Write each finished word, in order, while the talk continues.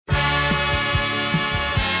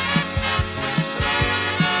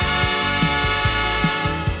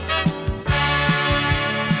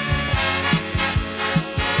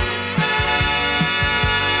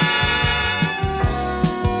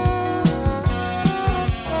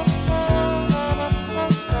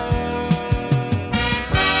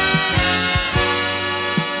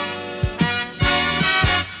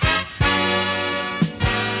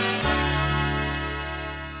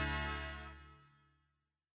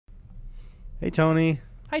Hey, Tony.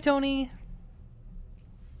 Hi, Tony.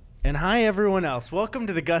 And hi, everyone else. Welcome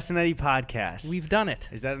to the Gus and Eddy podcast. We've done it.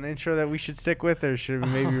 Is that an intro that we should stick with, or should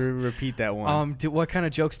we maybe repeat that one? What kind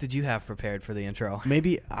of jokes did you have prepared for the intro?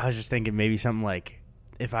 Maybe, I was just thinking maybe something like,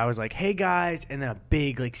 if I was like, hey, guys, and then a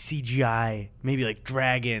big, like, CGI, maybe, like,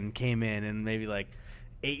 dragon came in and maybe, like,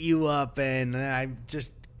 ate you up, and I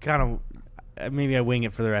just kind of... Maybe I wing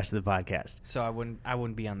it for the rest of the podcast. So I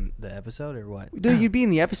wouldn't be on the episode, or what? No, you'd be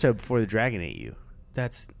in the episode before the dragon ate you.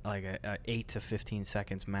 That's like a 8 to 15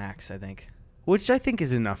 seconds max, I think. Which I think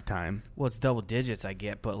is enough time. Well, it's double digits, I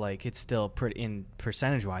get, but like it's still in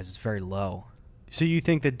percentage-wise, it's very low. So you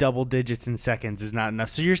think that double digits in seconds is not enough?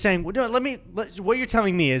 So you're saying, no, what you're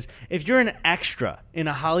telling me is, if you're an extra in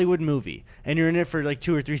a Hollywood movie and you're in it for like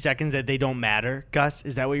 2 or 3 seconds, that they don't matter, Gus?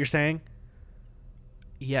 Is that what you're saying?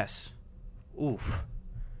 Yes. Oof.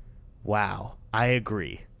 Wow. I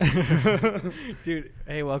agree. Dude,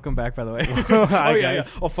 hey, welcome back, by the way. Hi,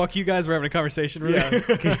 guys. Yeah. Oh, fuck you guys. We're having a conversation. Really?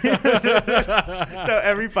 Yeah. So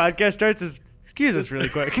every podcast starts as, excuse us really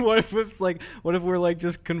quick. What if we're like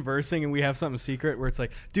just conversing and we have something secret where it's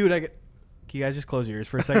like, dude, can you guys just close your ears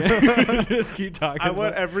for a second? Just keep talking. I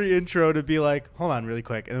want every intro to be like, hold on really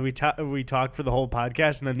quick. And then we talk for the whole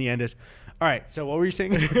podcast, and then the end is, all right, so what were you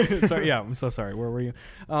saying? Sorry, yeah, I'm so sorry. Where were you?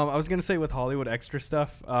 I was going to say with Hollywood extra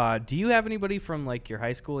stuff, do you have anybody from like your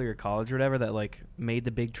high school or your college or whatever that like made the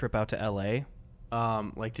big trip out to L.A.?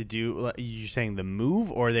 Like to do, you saying the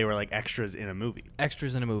move, or they were like extras in a movie?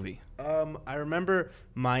 Extras in a movie. I remember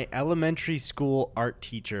my elementary school art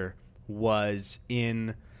teacher was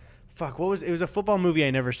in, it was a football movie I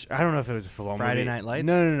don't know if it was a football movie. Friday Night Lights?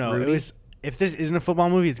 No. Rudy? It was, if this isn't a football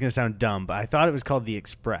movie, it's going to sound dumb, but I thought it was called The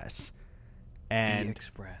Express. And The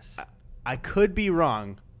Express. I could be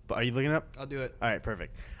wrong, but are you looking it up? I'll do it. All right,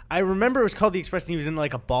 perfect. I remember it was called The Express, and he was in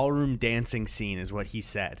like a ballroom dancing scene is what he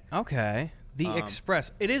said. Okay. The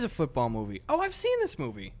Express. It is a football movie. Oh, I've seen this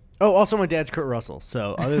movie. Oh, also my dad's Kurt Russell.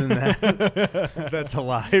 So other than that, that's a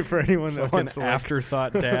lie for anyone that wants to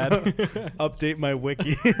afterthought dad. Update my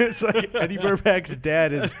wiki. It's like Eddy Burbach's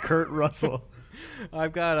dad is Kurt Russell.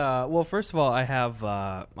 I've got, well, first of all, I have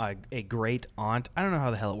a great aunt. I don't know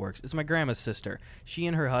how the hell it works. It's my grandma's sister. She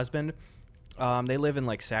and her husband, they live in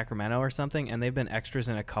like Sacramento or something, and they've been extras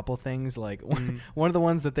in a couple things. Like one of the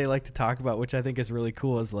ones that they like to talk about, which I think is really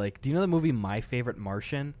cool, is like, do you know the movie My Favorite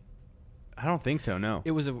Martian? I don't think so, no.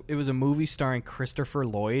 It was a movie starring Christopher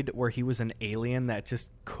Lloyd where he was an alien that just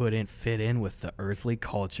couldn't fit in with the earthly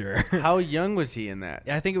culture. How young was he in that?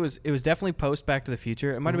 I think it was definitely post Back to the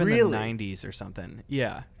Future. It might have been the 90s or something.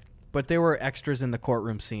 Yeah. But there were extras in the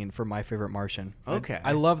courtroom scene for My Favorite Martian. Okay.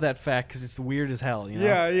 I love that fact because it's weird as hell, you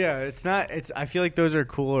know? Yeah. It's not, I feel like those are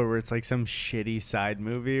cooler where it's like some shitty side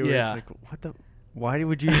movie where it's like, why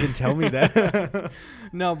would you even tell me that?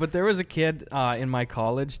 No, but there was a kid in my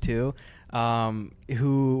college too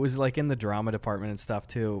who was like in the drama department and stuff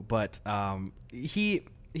too. But he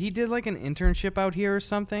did like an internship out here or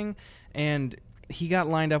something, and he got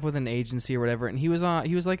lined up with an agency or whatever, and he was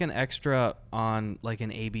like an extra on like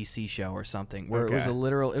an ABC show or something where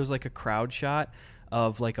it was like a crowd shot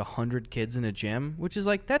of like 100 kids in a gym, which is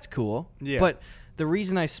like, that's cool. Yeah. But the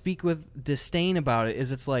reason I speak with disdain about it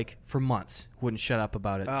is it's like for months wouldn't shut up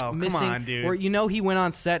about it. Oh, come on, dude. Or he went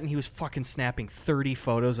on set and he was fucking snapping 30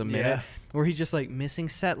 photos a minute. Yeah. Where he's just like missing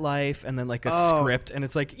set life and then like a script, and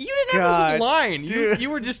it's like, you didn't God, have a line. You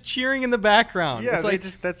were just cheering in the background. Yeah, it's like,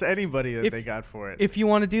 that's anybody that they got for it. If you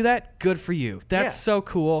want to do that, good for you. That's so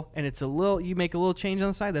cool, and it's you make a little change on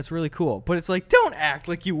the side. That's really cool. But it's like, don't act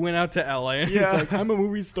like you went out to LA and it's like, I'm a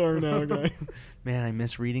movie star now, guys. Man, I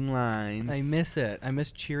miss reading lines. I miss it. I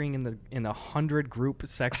miss cheering in the 100 group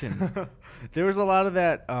section. There was a lot of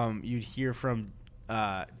that you'd hear from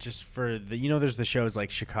just for the, there's the shows like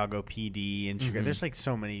Chicago PD and Chicago. There's like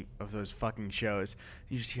so many of those fucking shows.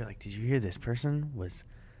 You just hear like, did you hear this person was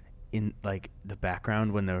in like the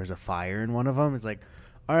background when there was a fire in one of them? It's like,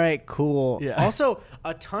 all right, cool. Yeah. Also,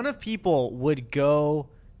 a ton of people would go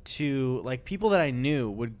to, like, people that I knew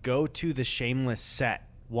would go to the Shameless set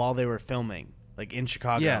while they were filming, like in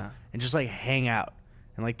Chicago, and just like hang out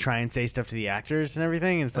and like try and say stuff to the actors and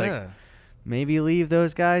everything. And it's like, maybe leave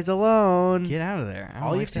those guys alone. Get out of there.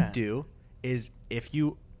 All you have to do is, if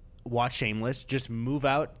you watch Shameless, just move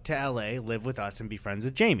out to LA, live with us, and be friends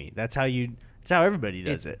with Jamie. That's how everybody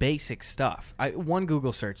does it. It's basic stuff. One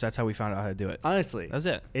Google search, that's how we found out how to do it. Honestly. That's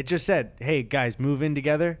it. It just said, hey, guys, move in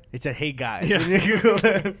together. It said, hey, guys. Yeah. When you Google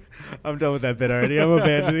that, I'm done with that bit already. I'm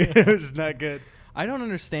abandoning it. It's not good. I don't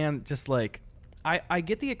understand, just like, I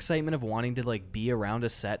get the excitement of wanting to like be around a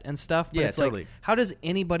set and stuff, but it's totally. like, how does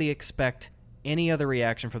anybody expect any other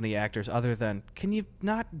reaction from the actors other than, can you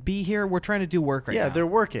not be here? We're trying to do work right now. Yeah, they're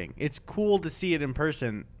working. It's cool to see it in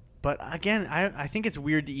person. But again, I think it's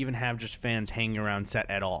weird to even have just fans hanging around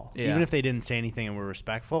set at all. Yeah. Even if they didn't say anything and were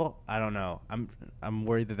respectful, I don't know. I'm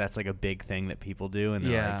worried that that's like a big thing that people do, and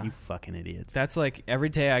they're like, you fucking idiots. That's like every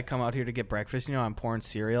day I come out here to get breakfast, I'm pouring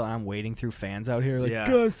cereal and I'm waiting through fans out here like,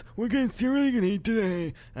 Gus, what kind of cereal are you going to eat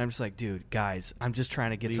today? And I'm just like, dude, guys, I'm just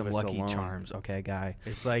trying to get some Lucky Charms, okay, guy?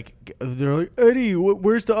 It's like, they're like, Eddie,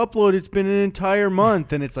 where's the upload? It's been an entire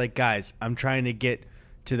month. And it's like, guys, I'm trying to get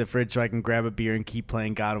to the fridge so I can grab a beer and keep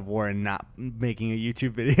playing God of War and not making a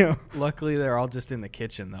YouTube video. Luckily, they're all just in the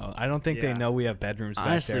kitchen, though. I don't think they know we have bedrooms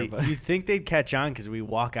Honestly, back there. But you'd think they'd catch on because we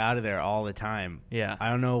walk out of there all the time. Yeah.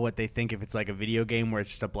 I don't know what they think, if it's like a video game where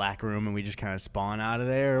it's just a black room and we just kind of spawn out of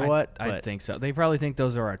there or what. I think so. They probably think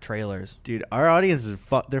those are our trailers. Dude, our audience is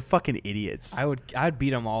they're fucking idiots. I'd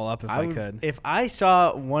beat them all up if I could. If I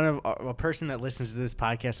saw a person that listens to this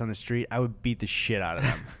podcast on the street, I would beat the shit out of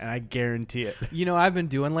them, and I guarantee it. I've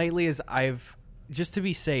been doing lately is just to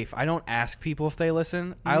be safe, I don't ask people if they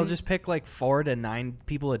listen. I'll just pick like 4 to 9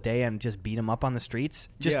 people a day and just beat them up on the streets,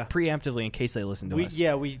 just preemptively in case they listen to us.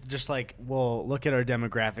 Yeah, we just we'll look at our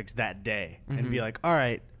demographics that day and be like, all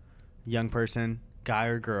right, young person, guy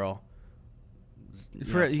or girl. You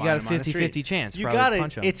got a 50-50 chance. You got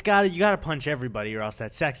to punch everybody, or else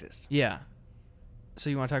that's sexist. Yeah. So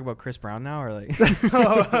you want to talk about Chris Brown now, or like?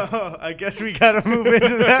 I guess we got to move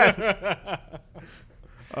into that.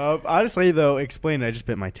 Honestly, though, explain it. I just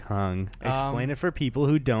bit my tongue. Explain it for people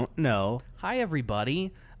who don't know. Hi,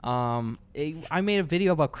 everybody. I made a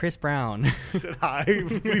video about Chris Brown. Said hi.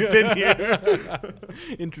 We've been here.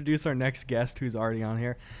 Introduce our next guest, who's already on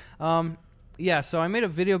here. So I made a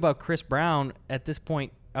video about Chris Brown at this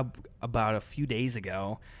point about a few days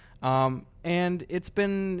ago, and it's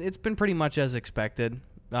been pretty much as expected.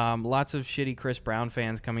 Lots of shitty Chris Brown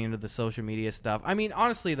fans coming into the social media stuff. I mean,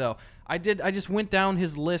 honestly, though, I just went down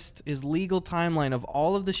his list, his legal timeline of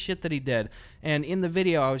all of the shit that he did. And in the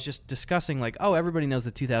video, I was just discussing, like, everybody knows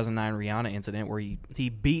the 2009 Rihanna incident where he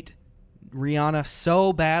beat Rihanna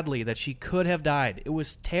so badly that she could have died. It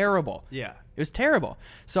was terrible. Yeah. It was terrible.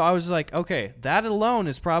 So I was like, okay, that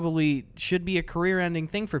alone should be a career-ending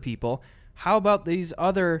thing for people. How about these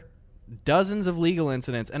other dozens of legal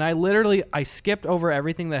incidents? And I skipped over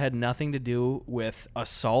everything that had nothing to do with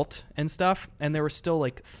assault and stuff, and there were still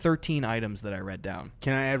like 13 items that I read down.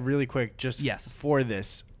 Can I add really quick for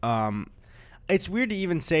this? It's weird to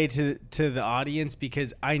even say to the audience,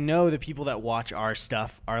 because I know the people that watch our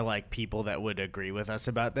stuff are like people that would agree with us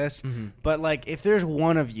about this. Mm-hmm. But like, if there's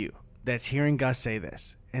one of you that's hearing Gus say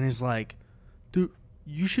this and is like, dude,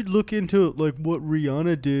 you should look into like what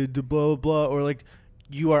Rihanna did to blah, blah, blah, or like,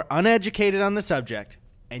 you are uneducated on the subject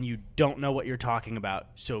and you don't know what you're talking about.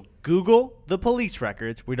 So Google the police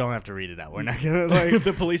records. We don't have to read it out. We're not going to like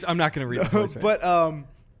the police. I'm not going to read the police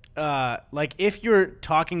records. But like, if you're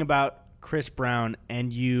talking about Chris Brown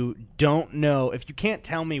and you don't know, if you can't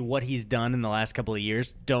tell me what he's done in the last couple of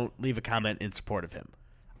years, don't leave a comment in support of him.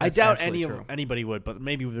 That's I doubt anybody would, but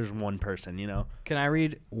maybe there's one person, Can I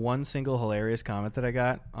read one single hilarious comment that I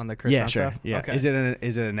got on the Chris Brown stuff? Yeah, okay.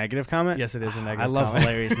 Is it a negative comment? Yes, it is a negative I love comment.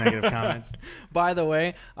 Hilarious negative comments. By the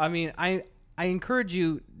way, I mean, I encourage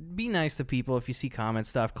you, be nice to people if you see comment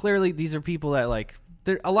stuff. Clearly, these are people that, like,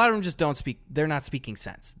 a lot of them just don't speak. They're not speaking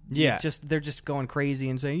sense. Yeah. They're just going crazy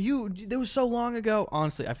and saying, it was so long ago.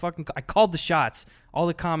 Honestly, I called the shots. All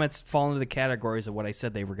the comments fall into the categories of what I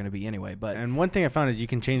said they were going to be anyway. And one thing I found is you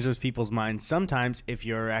can change those people's minds sometimes if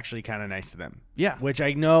you're actually kind of nice to them. Yeah. Which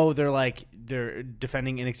I know they're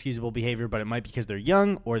defending inexcusable behavior, but it might be because they're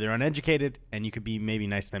young or they're uneducated, and you could be maybe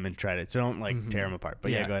nice to them and try it. So don't tear them apart.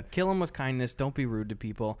 But yeah, go ahead. Kill them with kindness. Don't be rude to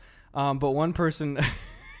people. But one person...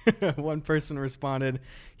 One person responded.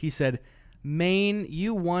 He said, "Maine,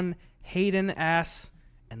 you one Hayden ass,"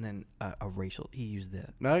 and then a racial. He used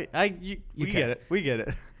that. No, we get it. We get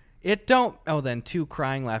it. It don't. Oh, then 2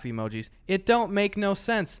 crying laugh emojis. It don't make no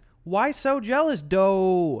sense. Why so jealous,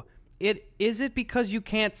 doe? Is it because you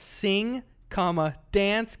can't sing, comma,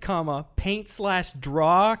 dance, comma,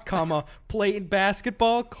 paint/draw, comma, play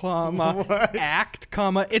basketball, comma, act,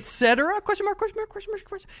 comma, etc.? Question mark, question mark, question mark,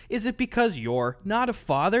 question. Is it because you're not a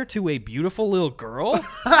father to a beautiful little girl?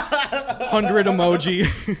 100 emoji.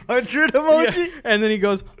 100 emoji? Yeah. And then he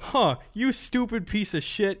goes, you stupid piece of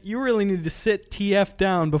shit. You really need to sit TF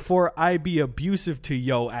down before I be abusive to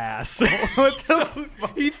yo ass. What the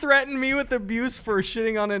fuck? He threatened me with abuse for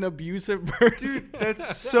shitting on an abusive person. Dude,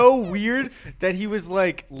 that's so weird that he was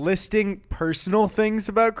like listing personal things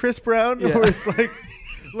about Chris Brown, where it's like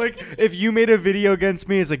Like, if you made a video against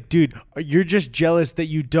me, it's like, dude, you're just jealous that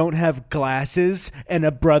you don't have glasses and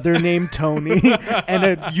a brother named Tony and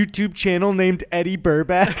a YouTube channel named Eddy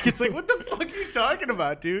Burback. It's like, what the fuck are you talking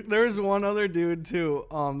about, dude? There's one other dude too,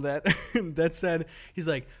 that that said, he's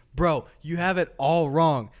like, bro, you have it all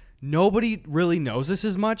wrong. Nobody really knows this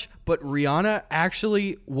as much, but Rihanna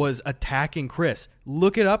actually was attacking Chris.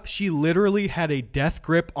 Look it up. She literally had a death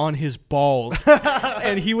grip on his balls,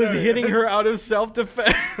 and he was hitting her out of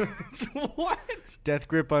self-defense. What? Death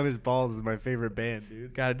Grip on His Balls is my favorite band,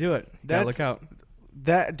 dude. Gotta do it. Gotta look out.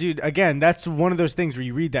 That, dude, again, that's one of those things where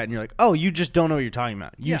you read that and you're like, oh, you just don't know what you're talking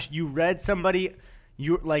about. You read somebody,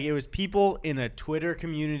 like, it was people in a Twitter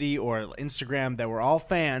community or Instagram that were all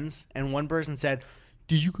fans, and one person said,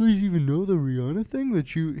 did you guys even know the Rihanna thing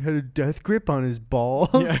that you had a death grip on his balls?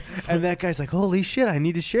 Yeah, and that guy's like, holy shit, I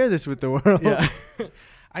need to share this with the world. Yeah.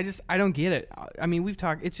 I don't get it. I mean, we've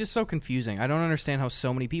talked, it's just so confusing. I don't understand how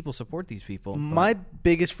so many people support these people. My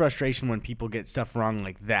biggest frustration when people get stuff wrong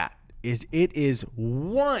like that is it is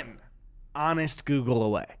one honest Google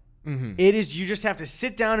away. Mm-hmm. It is, you just have to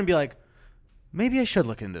sit down and be like, maybe I should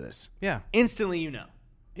look into this. Yeah. Instantly, you know.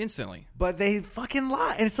 Instantly. But they fucking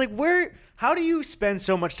lie. And it's like, how do you spend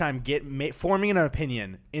so much time forming an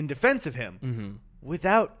opinion in defense of him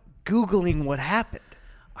without Googling what happened?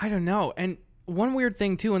 I don't know. And one weird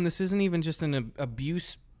thing, too, and this isn't even just an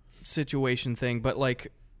abuse situation thing, but,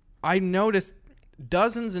 like, I noticed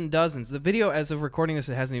dozens and dozens. The video, as of recording this,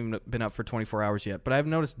 it hasn't even been up for 24 hours yet, but I've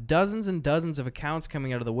noticed dozens and dozens of accounts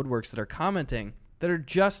coming out of the woodworks that are commenting that are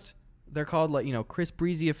just... They're called, like, you know, Chris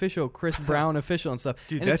Breezy official, Chris Brown official and stuff.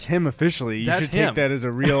 Dude, and that's him officially. You should take that as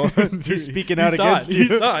a real... He's speaking out against you. He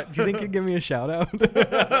saw it. Do you think he'd give me a shout out?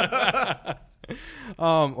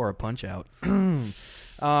 Or a punch out.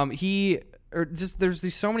 There's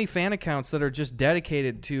these so many fan accounts that are just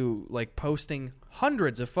dedicated to, like, posting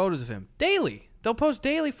hundreds of photos of him daily. They'll post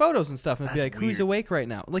daily photos and stuff and be like, who's awake right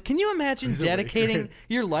now? Like, can you imagine dedicating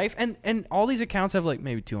your life? And all these accounts have, like,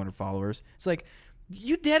 maybe 200 followers. It's like...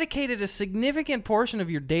 You dedicated a significant portion of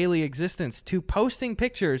your daily existence to posting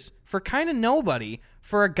pictures for kind of nobody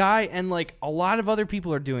for a guy, and like a lot of other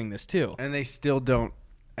people are doing this too. And they still don't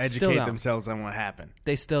educate themselves on what happened.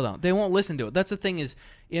 They still don't. They won't listen to it. That's the thing is,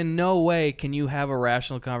 in no way can you have a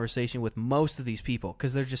rational conversation with most of these people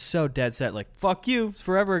because they're just so dead set, like, fuck you, it's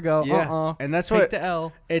forever ago. Yeah. And that's Take the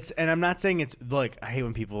L. And I'm not saying it's, like, I hate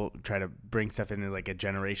when people try to bring stuff into like a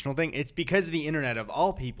generational thing. It's because of the internet of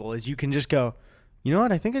all people is you can just go, you know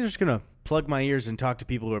what? I think I'm just going to plug my ears and talk to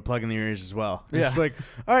people who are plugging their ears as well. Yeah. It's like,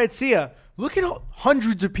 all right, see ya. Look at how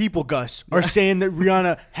hundreds of people, Gus, are saying that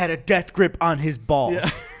Rihanna had a death grip on his balls.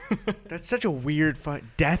 Yeah. That's such a weird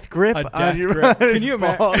death grip. A death grip. Can you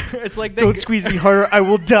imagine? It's like don't squeeze me harder, I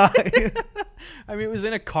will die. I mean, it was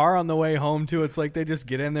in a car on the way home too. It's like they just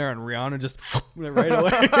get in there and Rihanna just right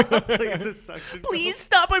away. Like it's a suction. Please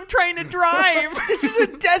stop! I'm trying to drive. This is a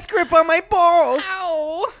death grip on my balls.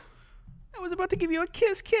 Ow! I was about to give you a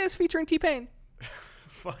kiss featuring T-Pain.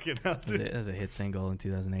 Fucking hell, dude. It was a hit single in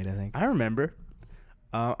 2008, I think. I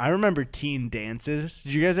remember teen dances.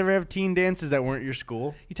 Did you guys ever have teen dances that weren't your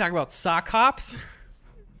school? You talk about sock hops?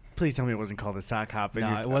 Please tell me it wasn't called a sock hop.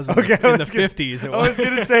 No, it wasn't. Okay, in the 50s. It was. I was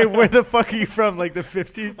going to say, where the fuck are you from? Like the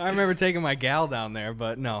 50s? I remember taking my gal down there,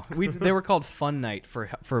 but no. They were called Fun Night.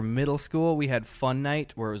 For middle school, we had Fun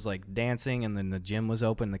Night where it was like dancing and then the gym was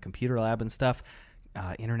open, the computer lab and stuff.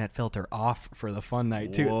 Internet filter off for the Fun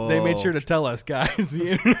Night too. Whoa. They made sure to tell us, guys.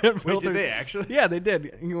 The internet filter. Wait, did they actually? Yeah, they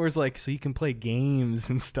did. It was like, so you can play games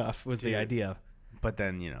and stuff was the idea. But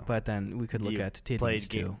then, you know. But then we could look at titties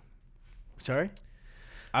too. Sorry?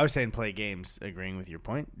 I was saying play games, agreeing with your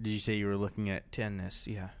point. Did you say you were looking at tennis?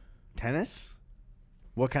 Yeah. Tennis?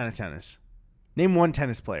 What kind of tennis? Name one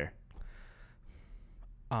tennis player.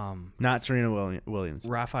 Not Serena Williams.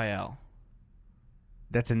 Raphael.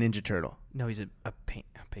 That's a Ninja Turtle. No, he's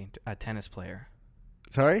a tennis player.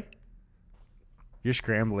 Sorry? You're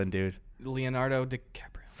scrambling, dude. Leonardo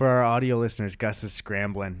DiCaprio. For our audio listeners, Gus is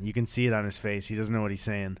scrambling. You can see it on his face. He doesn't know what he's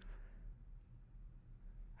saying.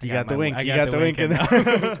 You got the wink. You got the wink in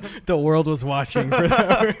there. The world was watching for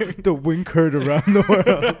that. The wink heard around the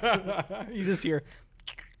world. You just hear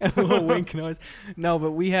a little wink noise. No,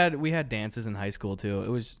 but we had dances in high school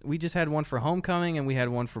too. We just had one for homecoming and we had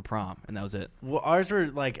one for prom, and that was it. Well, ours were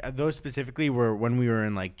like those specifically were when we were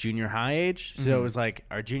in like junior high age. So it was like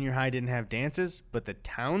our junior high didn't have dances, but the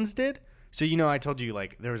towns did. So, you know, I told you,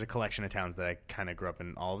 like, there was a collection of towns that I kind of grew up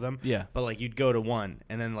in all of them. Yeah. But, like, you'd go to one,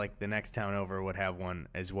 and then, like, the next town over would have one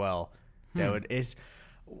as well. I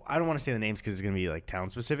don't want to say the names because it's going to be, like,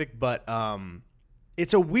 town-specific, but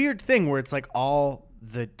it's a weird thing where it's, like, all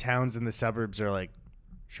the towns in the suburbs are, like,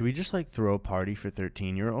 should we just like throw a party for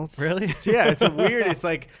 13-year-olds? Really? So, yeah, it's a weird. It's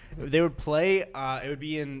like they would play. It would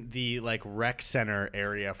be in the like rec center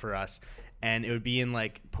area for us, and it would be in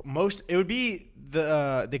like It would be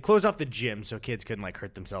they closed off the gym so kids couldn't like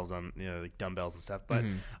hurt themselves on like dumbbells and stuff. But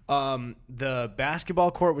the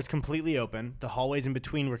basketball court was completely open. The hallways in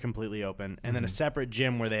between were completely open, and then a separate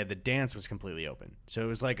gym where they had the dance was completely open. So it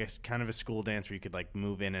was like a kind of a school dance where you could like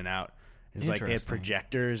move in and out. It's like they had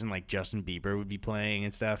projectors and like Justin Bieber would be playing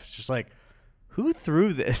and stuff. It's just like, who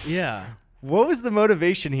threw this? Yeah. What was the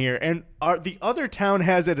motivation here? And the other town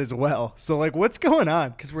has it as well. So like, what's going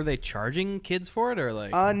on? Because were they charging kids for it or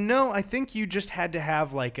like? No, I think you just had to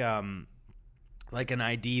have like an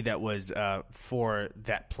ID that was for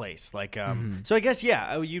that place. Like so I guess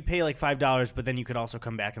you'd pay like $5, but then you could also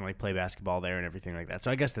come back and like play basketball there and everything like that. So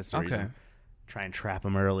I guess that's the reason. Try and trap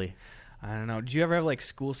them early. I don't know. Did you ever have like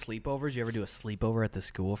school sleepovers? Did you ever do a sleepover at the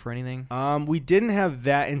school for anything? We didn't have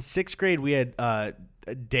that. In 6th grade, we had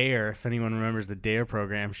DARE, if anyone remembers the DARE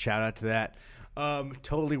program. Shout out to that.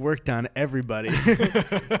 Totally worked on everybody.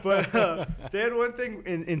 But they had one thing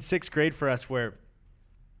in 6th grade for us where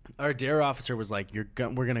our DARE officer was like, we're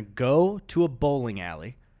going to go to a bowling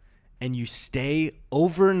alley and you stay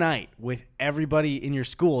overnight with everybody in your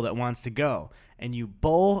school that wants to go. And you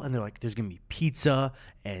bowl, and they're like, there's going to be pizza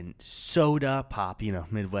and soda, pop,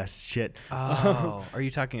 Midwest shit. Oh, are you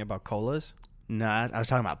talking about colas? Nah, I was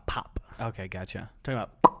talking about pop. Okay, gotcha. Talking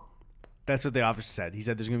about that's what the officer said. He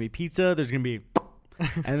said there's going to be pizza, there's going to be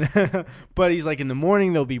and but he's like, in the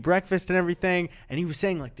morning there'll be breakfast and everything. And he was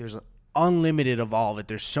saying like there's unlimited of all of it.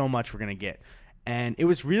 There's so much we're going to get. And it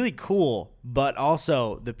was really cool, but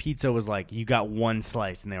also the pizza was like, you got one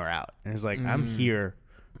slice and they were out. And it's like, I'm here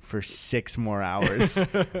for 6 more hours.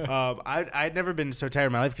 I'd never been so tired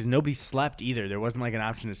in my life because nobody slept either. There wasn't like an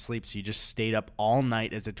option to sleep, so you just stayed up all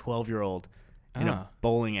night as a 12-year-old in a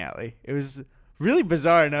bowling alley. It was really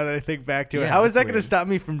bizarre now that I think back to it. How is that going to stop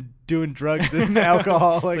me from doing drugs and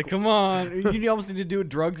alcohol? Like, come on. You almost need to do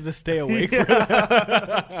drugs to stay awake for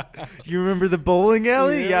that. You remember the bowling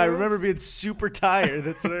alley? Yeah, I remember being super tired.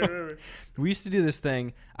 That's what I remember. We used to do this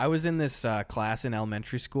thing. I was in this class in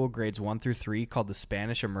elementary school, grades 1 through 3, called the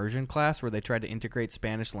Spanish Immersion class, where they tried to integrate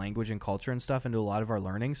Spanish language and culture and stuff into a lot of our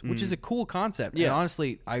learnings, which is a cool concept. Yeah. And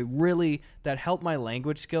honestly, that helped my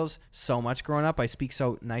language skills so much growing up. I speak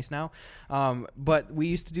so nice now. But we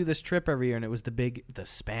used to do this trip every year, and it was the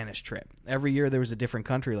Spanish trip. Every year there was a different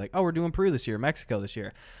country, like, we're doing Peru this year, Mexico this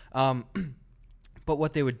year. But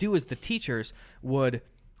what they would do is the teachers would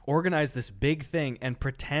organize this big thing and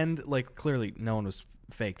pretend like, clearly no one was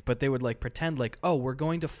faked, but they would like pretend like, we're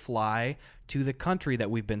going to fly to the country that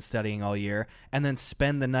we've been studying all year and then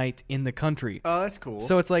spend the night in the country. Oh, that's cool.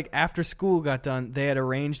 So it's like after school got done, they had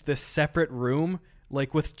arranged this separate room,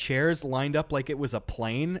 like with chairs lined up like it was a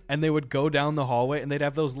plane, and they would go down the hallway and they'd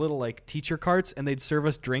have those little like teacher carts and they'd serve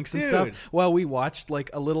us drinks and stuff while we watched like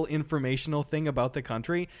a little informational thing about the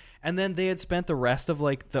country. And then they had spent the rest of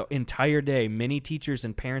like the entire day, many teachers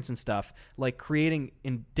and parents and stuff, like creating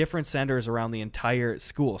in different centers around the entire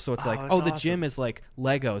school. So it's like, the awesome. gym is like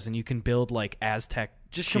Legos and you can build like Aztec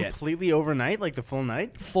just shit. Completely overnight, like the full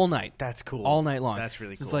night? Full night. That's cool. All night long. That's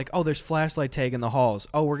really cool. It's like, there's flashlight tag in the halls.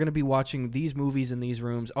 We're going to be watching these movies in these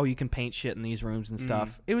rooms. You can paint shit in these rooms and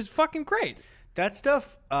stuff. It was fucking great. That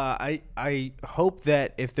stuff, I hope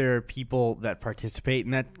that if there are people that participate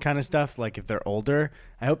in that kind of stuff, like if they're older,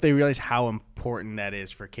 I hope they realize how important that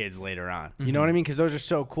is for kids later on. You know what I mean? Because those are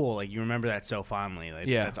so cool. Like, you remember that so fondly. Like,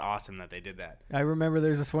 that's awesome that they did that. I remember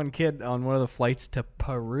there's this one kid on one of the flights to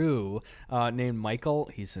Peru named Michael.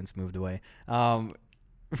 He's since moved away.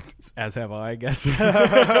 As have I guess.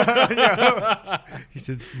 He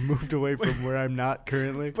since moved away from where I'm not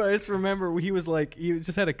currently. But I just remember he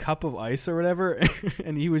just had a cup of ice or whatever,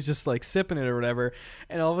 and he was just like sipping it or whatever.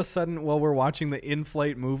 And all of a sudden, while we're watching the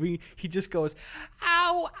in-flight movie, he just goes,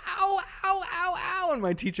 "Ow, ow, ow, ow, ow!" And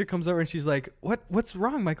my teacher comes over and she's like, "What's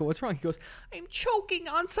wrong, Michael? What's wrong?" He goes, "I'm choking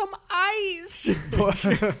on some ice."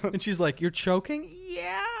 And she's like, "You're choking?"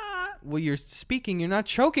 "Yeah." "Well, you're speaking. You're not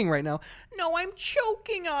choking right now." "No, I'm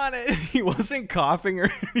choking on it." He wasn't coughing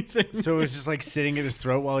or anything. So it was just like sitting in his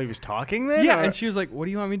throat while he was talking then? Yeah, and she was like, "What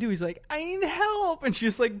do you want me to do?" He's like, "I need help." And she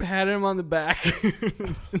just like patted him on the back.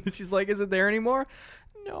 And she's like, "Is it there anymore?"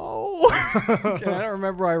 "No." I don't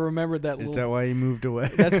remember. I remembered that. Is that why he moved away?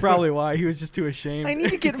 That's probably why. He was just too ashamed. "I need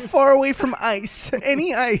to get far away from ice.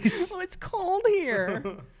 Any ice." It's cold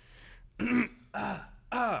here.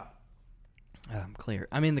 I'm clear.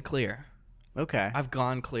 I'm in the clear. Okay. I've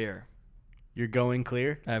gone clear. You're going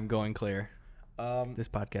clear? I'm going clear. This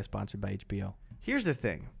podcast sponsored by HBO. Here's the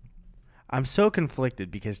thing. I'm so conflicted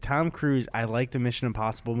because Tom Cruise, I like the Mission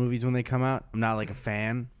Impossible movies when they come out. I'm not like a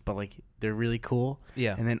fan, but like they're really cool.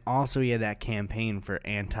 Yeah. And then also he had that campaign for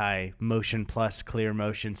anti-motion plus clear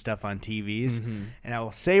motion stuff on TVs. Mm-hmm. And I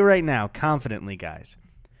will say right now, confidently, guys,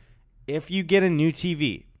 if you get a new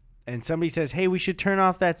TV and somebody says, hey, we should turn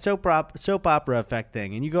off that soap opera effect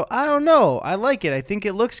thing, and you go, I don't know, I like it, I think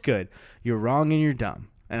it looks good, you're wrong and you're dumb.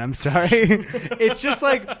 And I'm sorry. It's just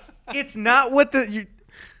like, it's not what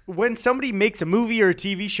when somebody makes a movie or a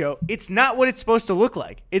TV show, it's not what it's supposed to look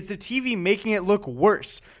like. It's the TV making it look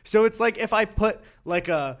worse. So it's like if I put like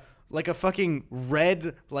a fucking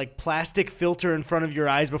red like plastic filter in front of your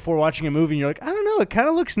eyes before watching a movie and you're like, I don't know, it kind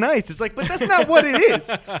of looks nice. It's like, but that's not what it is.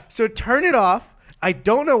 So turn it off. I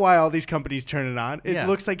don't know why all these companies turn it on. It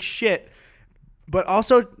looks like shit. But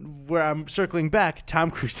also, where I'm circling back,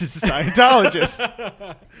 Tom Cruise is a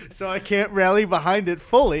Scientologist. So I can't rally behind it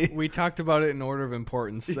fully. We talked about it in order of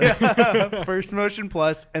importance. Yeah. First Motion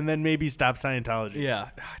Plus, and then maybe stop Scientology. Yeah.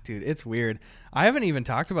 Dude, it's weird. I haven't even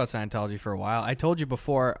talked about Scientology for a while. I told you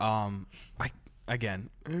before, I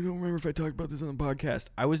don't remember if I talked about this on the podcast.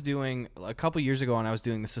 I was doing, a couple years ago, when I was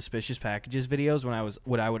doing the Suspicious Packages videos,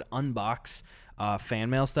 when I would unbox fan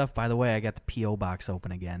mail stuff. By the way, I got the P.O. box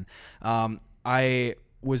open again. I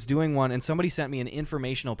was doing one, and somebody sent me an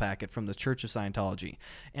informational packet from the Church of Scientology,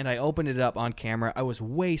 and I opened it up on camera. I was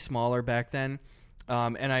way smaller back then,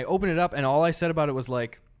 and I opened it up, and all I said about it was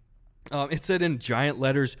like, it said in giant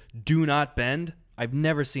letters, "Do not bend." I've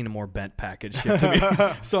never seen a more bent package shipped to me.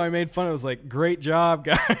 So I made fun. I was like, great job,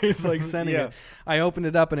 guys, like sending it. I opened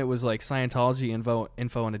it up, and it was like Scientology info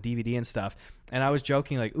and a DVD and stuff. And I was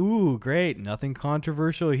joking like, ooh, great, nothing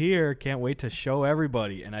controversial here. Can't wait to show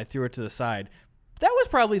everybody. And I threw it to the side. That was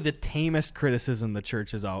probably the tamest criticism the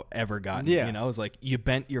church has ever gotten. Yeah. You know, it was like, you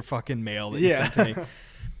bent your fucking mail that you sent to me.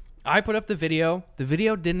 I put up the video. The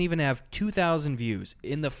video didn't even have 2,000 views.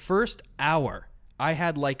 In the first hour, I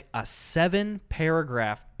had like a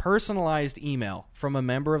 7-paragraph personalized email from a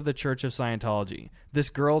member of the Church of Scientology. This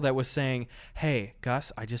girl that was saying, hey,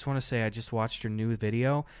 Gus, I just want to say I just watched your new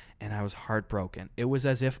video, and I was heartbroken. It was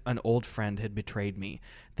as if an old friend had betrayed me.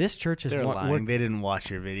 This church is... They're lying. They didn't watch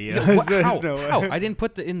your video. How? How? I didn't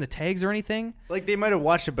put in the tags or anything? Like, they might have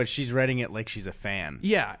watched it, but she's writing it like she's a fan.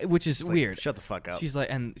 Yeah, which is weird. Shut the fuck up. She's like,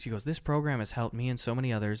 and she goes, this program has helped me and so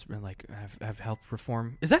many others, and like, have helped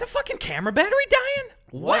reform. Is that a fucking camera battery dying?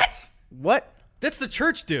 What? That's the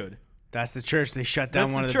church, dude. That's the church. They shut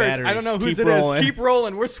down one of the church. batteries. I don't know whose it is. Keep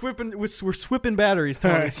rolling. We're swipping batteries,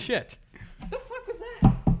 Tony. Shit. What the fuck was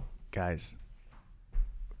that? Guys,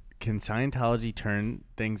 can Scientology turn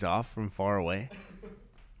things off from far away?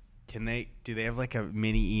 Do they have like a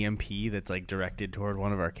mini EMP that's like directed toward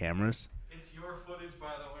one of our cameras? It's your footage,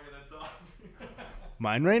 by the way, that's off.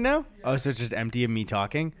 Mine right now? Yeah. Oh, so it's just empty of me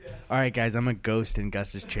talking? Yes. All right, guys, I'm a ghost in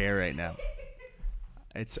Gus's chair right now.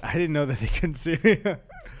 I didn't know that they couldn't see me.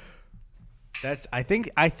 I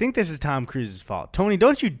think this is Tom Cruise's fault. Tony,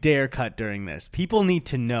 don't you dare cut during this. People need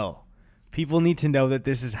to know. People need to know that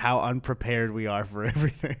this is how unprepared we are for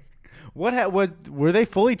everything. Were they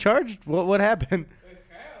fully charged? What happened?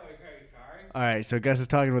 All right, so Gus is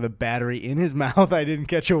talking with a battery in his mouth. I didn't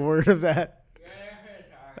catch a word of that.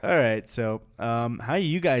 All right, so how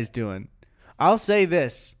you guys doing? I'll say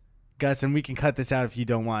this, Gus, and we can cut this out if you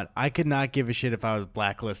don't want. I could not give a shit if I was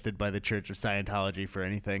blacklisted by the Church of Scientology for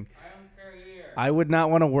anything. I would not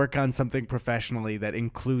want to work on something professionally that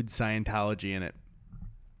includes Scientology in it.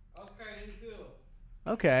 Okay, you do.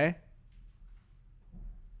 Okay.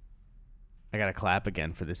 I got to clap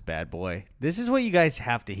again for this bad boy. This is what you guys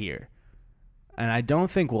have to hear. And I don't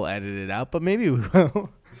think we'll edit it out, but maybe we will. We're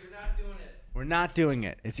not doing it. We're not doing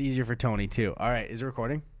it. It's easier for Tony, too. All right, is it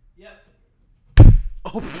recording? Yep.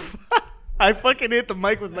 Oh, I fucking hit the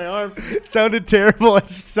mic with my arm. It sounded terrible. It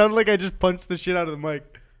sounded like I just punched the shit out of the mic.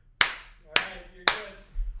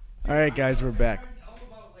 All right, guys, we're back. Tell them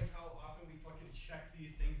about like how often we fucking check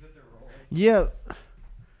these things that they're rolling. Yeah.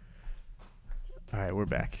 All right, we're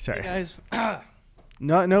back. Sorry, hey guys.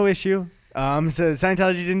 No issue. So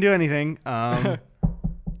Scientology didn't do anything.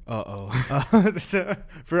 So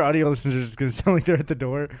for audio listeners, it's gonna sound like they're at the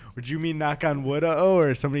door. Would you mean knock on wood?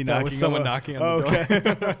 Or somebody knocking? That was someone knocking on the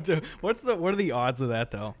door. Okay. What are the odds of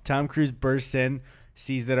that though? Tom Cruise bursts in,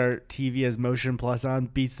 sees that our TV has Motion Plus on,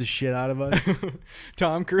 beats the shit out of us.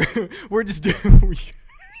 Tom Cruise, we're just doing.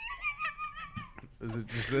 Is it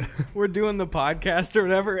just we're doing the podcast or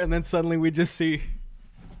whatever, and then suddenly we just see.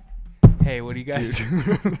 Hey, what do you guys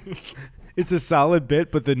do? It's a solid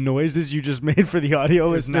bit, but the noises you just made for the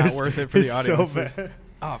audio is listeners not worth it for the audio so listeners. bad.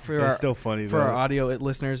 Oh, it's still funny for though. our audio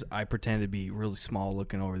listeners. I pretended to be really small,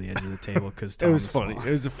 looking over the edge of the table because It was funny. It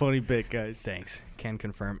was a funny bit, guys. Thanks. Can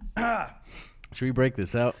confirm. Should we break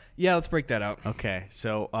this out? Yeah, let's break that out. Okay,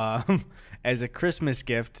 so as a Christmas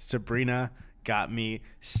gift, Sabrina got me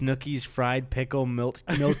Snooki's fried pickle milk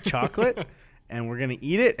chocolate, and we're gonna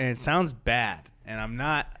eat it. And it sounds bad, and I'm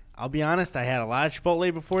not. I'll be honest. I had a lot of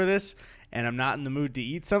Chipotle before this, and I'm not in the mood to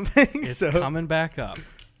eat something. It's coming back up.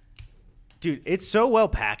 Dude, it's so well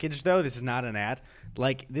packaged, though. This is not an ad.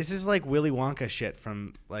 Like, this is like Willy Wonka shit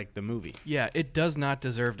from, like, the movie. Yeah, it does not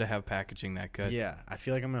deserve to have packaging that good. Yeah, I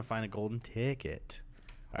feel like I'm going to find a golden ticket.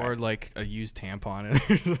 Or, like, a used tampon.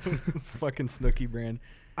 It's fucking Snooki brand.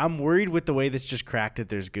 I'm worried with the way that's just cracked that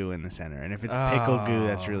there's goo in the center. And if it's pickle goo,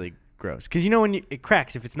 that's really gross. Because, you know, when it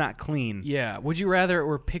cracks, if it's not clean. Yeah. Would you rather it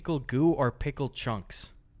were pickle goo or pickle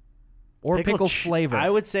chunks? Or pickle flavor. I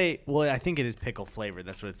would say, well, I think it is pickle flavor.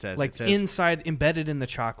 That's what it says. Like it says, inside, embedded in the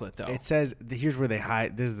chocolate, though. It says, here's where they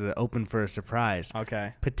hide. This is the open for a surprise.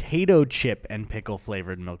 Okay. Potato chip and pickle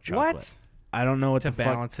flavored milk chocolate. What? I don't know what to the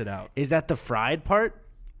balance fuck. it out. Is that the fried part?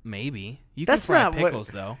 Maybe. You That's can fry not pickles,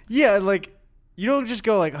 what, though. Yeah, like, you don't just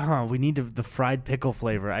go like, we need the fried pickle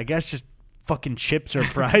flavor. I guess just fucking chips are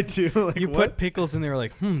fried too. Like, you what? put pickles in there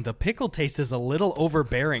like, the pickle taste is a little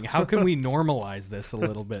overbearing. How can we normalize this a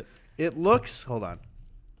little bit? It looks. Hold on.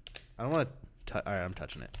 I don't want to. All right, I'm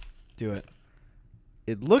touching it. Do it.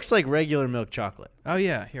 It looks like regular milk chocolate. Oh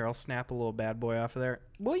yeah, here I'll snap a little bad boy off of there.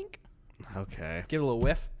 Boink. Okay. Give it a little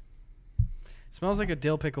whiff. Smells like a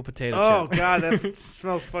dill pickle potato chip. Oh god, that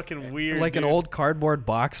smells fucking weird. Like dude. an old cardboard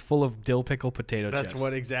box full of dill pickle potato chips.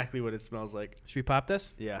 That's exactly what it smells like. Should we pop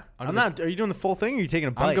this? Yeah. Under I'm not. Are you doing the full thing? Or are you taking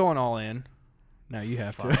a bite? I'm going all in. No, you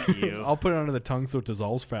have Fuck to. you. I'll put it under the tongue so it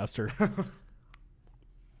dissolves faster.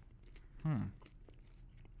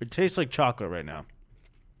 It tastes like chocolate right now.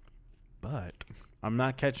 But I'm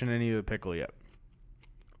not catching any of the pickle yet.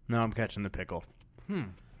 No, I'm catching the pickle.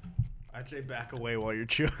 I'd say back away while you're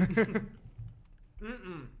chewing.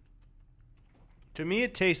 To me,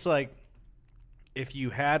 it tastes like if you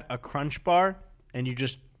had a Crunch bar and you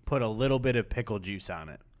just put a little bit of pickle juice on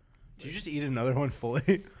it. Did you just eat another one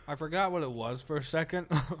fully? I forgot what it was for a second,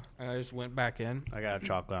 and I just went back in. I got a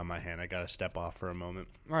chocolate on my hand. I got to step off for a moment.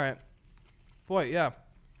 All right. Boy, yeah.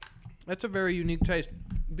 That's a very unique taste.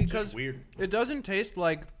 Because Just weird. it doesn't taste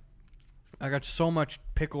like I got so much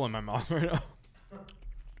pickle in my mouth right now.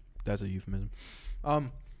 That's a euphemism.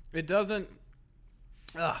 It doesn't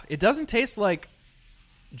taste like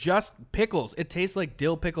just pickles. It tastes like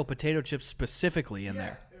dill pickle potato chips specifically in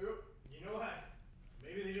there. You know what?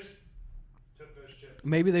 Maybe they just took those chips.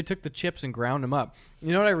 Maybe they took the chips and ground them up.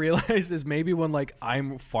 You know what I realized is maybe when like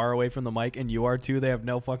I'm far away from the mic and you are too, they have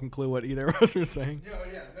no fucking clue what either of us are saying.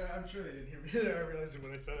 Yeah, I'm sure they didn't hear me either. I realized it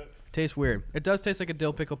when I said it. Tastes weird. It does taste like a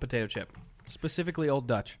dill pickle potato chip, specifically Old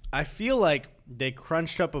Dutch. I feel like they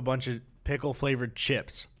crunched up a bunch of pickle flavored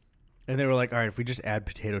chips, and they were like, "All right, if we just add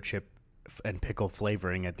potato chip and pickle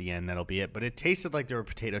flavoring at the end, that'll be it." But it tasted like there were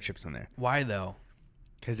potato chips in there Why though?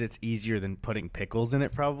 because it's easier than putting pickles in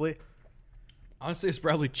it, probably. Honestly, it's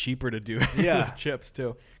probably cheaper to do Yeah. with chips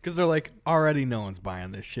too, because they're like already no one's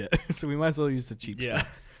buying this shit, so we might as well use the cheap stuff.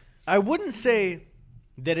 I wouldn't say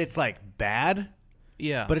that it's like bad,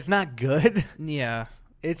 Yeah, but it's not good. yeah,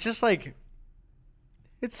 It's just like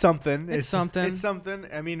it's something. It's something. It's something.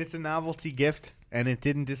 I mean, it's a novelty gift, and it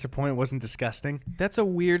didn't disappoint. It wasn't disgusting. that's a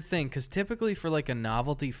weird thing because typically for like a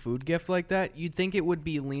novelty food gift like that, you'd think it would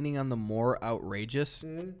be leaning on the more outrageous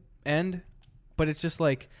end, but it's just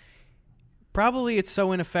like probably it's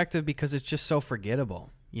so ineffective because it's just so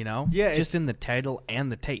forgettable. You know? Yeah, just in the title and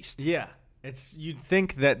the taste. Yeah, you'd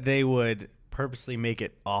think that they would purposely make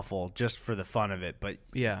it awful just for the fun of it, but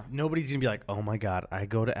Yeah. nobody's gonna be like, "Oh my god, I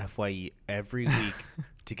go to FYE every week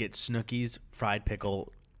to get Snooki's fried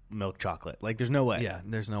pickle milk chocolate." Like, there's no way. Yeah,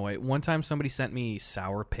 there's no way. One time somebody sent me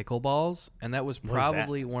sour pickle balls, and that was What is that?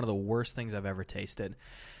 probably one of the worst things I've ever tasted.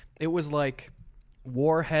 It was like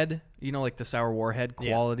Warhead, you know, like the sour Warhead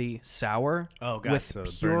quality sour. Oh, God, with so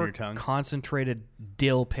burn pure your tongue? concentrated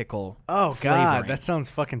dill pickle. Oh flavoring. god, that sounds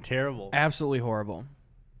fucking terrible. Absolutely horrible.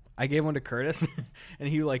 I gave one to Curtis, and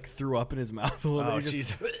he like threw up in his mouth a little Oh bit. He jeez.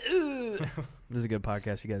 just- This is a good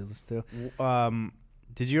podcast you guys listen to.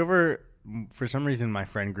 Did you ever? For some reason, my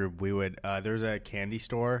friend group, we would. There's a candy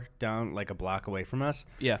store down like a block away from us.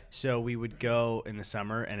 Yeah. So we would go in the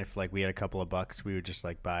summer, and if like we had a couple of bucks, we would just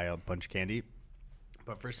like buy a bunch of candy.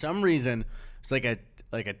 But for some reason, it's like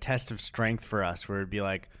a test of strength for us, where it'd be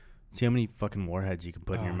like, see how many fucking warheads you can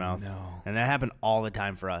put in your mouth. No. And that happened all the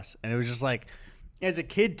time for us. And it was just like, as a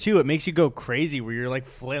kid too, it makes you go crazy, where you're like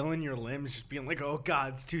flailing your limbs, just being like, oh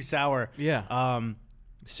god, it's too sour. Yeah.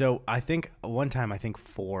 So I think one time,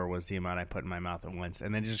 4 was the amount I put in my mouth at once,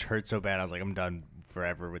 and then it just hurt so bad. I was like, I'm done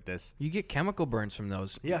forever with this. You get chemical burns from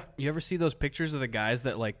those. Yeah. You ever see those pictures of the guys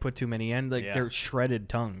that like put too many in? Like they're shredded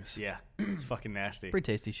tongues. Yeah, it's fucking nasty.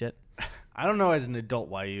 Pretty tasty shit. I don't know as an adult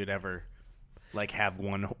why you'd ever like have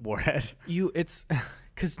one warhead. It's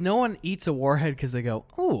because no one eats a warhead because they go,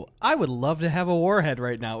 oh, I would love to have a warhead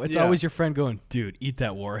right now. It's always your friend going, dude, eat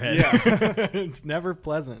that warhead. Yeah. It's never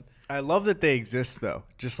pleasant. I love that they exist though.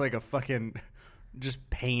 Just like a fucking just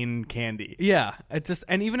pain candy. Yeah, it just,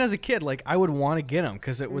 and even as a kid, like I would want to get them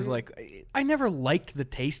because it was like I never liked the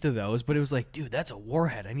taste of those, but it was like, dude, that's a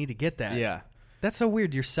warhead. I need to get that. Yeah. That's so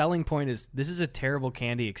weird. Your selling point is this is a terrible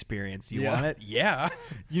candy experience. You want it? Yeah.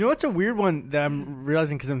 You know what's a weird one that I'm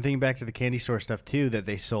realizing because I'm thinking back to the candy store stuff too that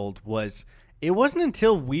they sold was it wasn't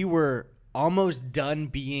until we were almost done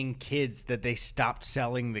being kids that they stopped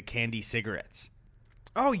selling the candy cigarettes.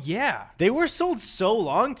 Oh yeah. They were sold so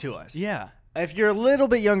long to us. Yeah. If you're a little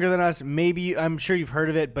bit younger than us, maybe I'm sure you've heard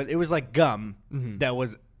of it, but it was like gum that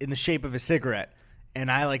was in the shape of a cigarette. And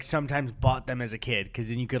I like sometimes bought them as a kid because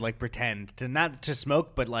then you could like pretend to not to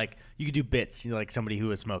smoke, but like you could do bits, you know, like somebody who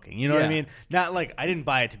was smoking. You know what I mean? Not like I didn't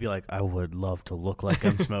buy it to be like I would love to look like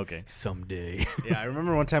I'm smoking Someday. Yeah, I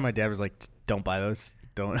remember one time my dad was like, "Don't buy those.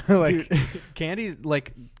 Don't like." Dude, candy.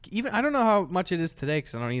 Like even I don't know how much it is today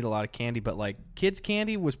because I don't eat a lot of candy, but like kids'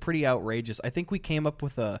 candy was pretty outrageous. I think we came up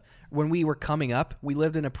with when we were coming up, we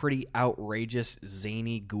lived in a pretty outrageous,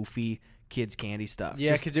 zany, goofy kids candy stuff.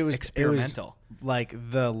 Yeah, because it was experimental. It was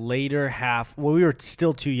like the later half. Well, we were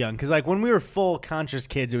still too young because like when we were full conscious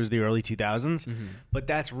kids, it was the early 2000s. But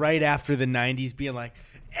that's right after the 90s being like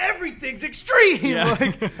everything's extreme. Yeah.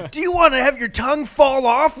 Like, do you want to have your tongue fall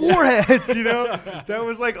off? Warheads, you know. That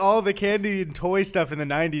was like all the candy and toy stuff in the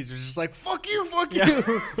 90s was just like fuck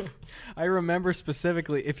you. I remember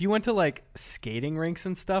specifically if you went to like skating rinks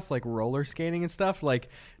and stuff, like roller skating and stuff, like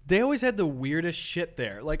they always had the weirdest shit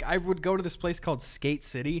there. Like I would go to this place called Skate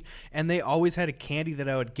City and they always had a candy that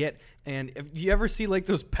I would get. And if you ever see like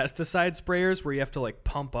those pesticide sprayers where you have to like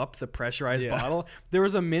pump up the pressurized bottle, there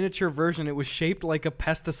was a miniature version. It was shaped like a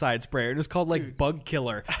pesticide sprayer. It was called like Bug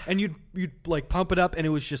Killer. And you'd like pump it up and it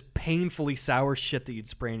was just painfully sour shit that you'd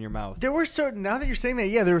spray in your mouth. There were now that you're saying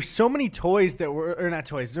that, there were so many toys that were, or not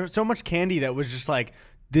toys, there was so much candy that was just like,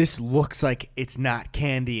 this looks like it's not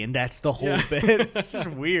candy, and that's the whole bit. It's just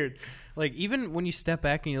weird. Like, even when you step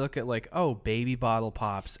back and you look at, like, oh, baby bottle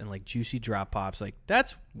pops and, like, juicy drop pops, like,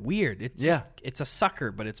 that's weird. It's just, it's a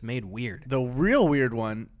sucker, but it's made weird. The real weird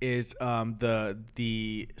one is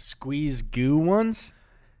the squeeze goo ones.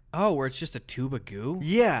 Oh, where it's just a tube of goo?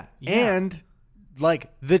 Yeah. And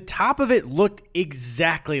like the top of it looked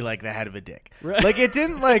exactly like the head of a dick. Right. Like it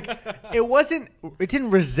didn't it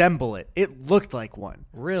didn't resemble it. It looked like one.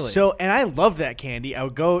 Really? So, and I loved that candy. I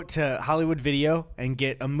would go to Hollywood Video and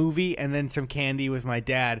get a movie and then some candy with my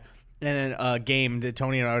dad and then a game that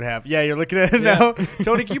Tony and I would have. Yeah, you're looking at it now.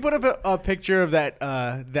 Tony, can you put up a picture of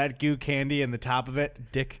that goo candy and the top of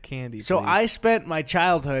it? Dick candy, So please. I spent my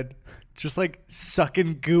childhood just like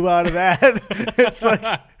sucking goo out of that. It's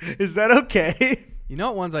like, is that okay? You know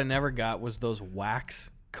what ones I never got was those wax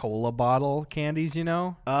cola bottle candies, you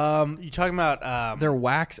know? You talking about... They're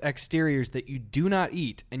wax exteriors that you do not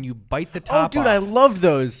eat, and you bite the top Oh, dude, off. I love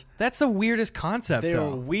those. That's the weirdest concept, They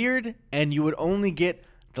though. were weird, and you would only get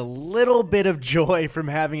the little bit of joy from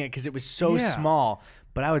having it because it was so small.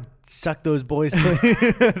 But I would suck those boys clean.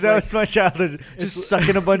 That was my childhood. Just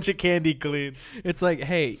sucking a bunch of candy clean. It's like,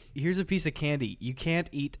 hey, here's a piece of candy. You can't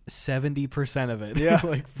eat 70% of it. Yeah.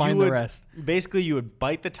 Like, find the rest. Basically, you would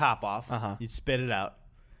bite the top off. Uh-huh. You'd spit it out.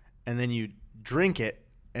 And then you'd drink it.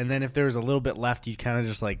 And then if there was a little bit left, you'd kind of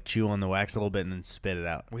just like chew on the wax a little bit and then spit it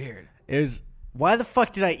out. Weird. It was... Why the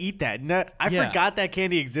fuck did I eat that? I forgot that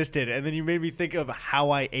candy existed, and then you made me think of how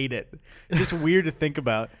I ate it. It's just weird to think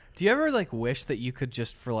about. Do you ever like wish that you could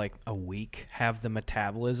just for like a week have the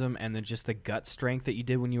metabolism and then just the gut strength that you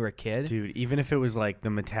did when you were a kid? Dude, even if it was like the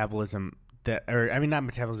metabolism not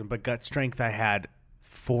metabolism, but gut strength I had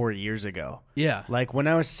 4 years ago. Yeah. Like when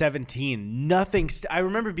I was 17, nothing. I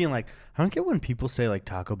remember being like, I don't get when people say like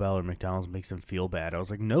Taco Bell or McDonald's makes them feel bad. I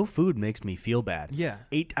was like, no food makes me feel bad. Yeah.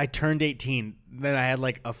 I turned 18. Then I had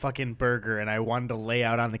like a fucking burger and I wanted to lay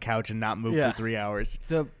out on the couch and not move for 3 hours.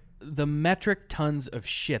 The metric tons of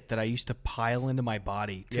shit that I used to pile into my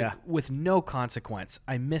body with no consequence.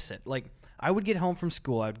 I miss it. Like I would get home from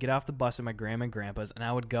school. I would get off the bus at my grandma and grandpa's and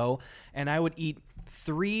I would go and I would eat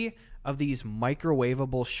 3 of these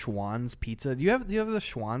microwavable Schwann's pizza. Do you have the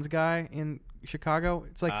Schwann's guy in Chicago?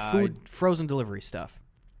 It's like food frozen delivery stuff.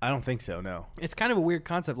 I don't think so, no. It's kind of a weird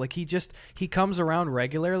concept. Like he comes around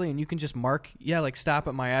regularly and you can just mark, like stop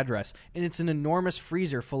at my address. And it's an enormous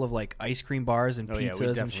freezer full of like ice cream bars and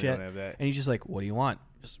pizzas and shit. Don't have that. And he's just like, what do you want?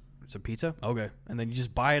 Just it's a pizza? Okay. And then you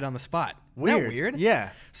just buy it on the spot. Weird. Isn't that weird? Yeah.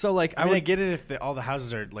 So like I get it if all the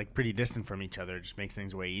houses are like pretty distant from each other. It just makes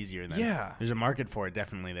things way easier. Then yeah. There's a market for it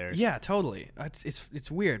definitely there. Yeah, totally. It's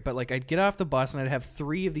weird, but like I'd get off the bus and I'd have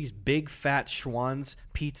 3 of these big fat Schwann's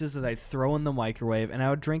pizzas that I'd throw in the microwave, and I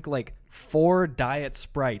would drink like 4 Diet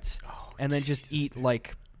Sprites and then just eat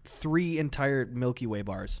like 3 entire Milky Way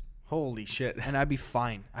bars. Holy shit. And I'd be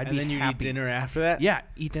fine. And then you eat dinner after that? Yeah,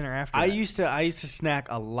 eat dinner after that. I used to snack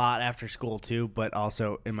a lot after school too, but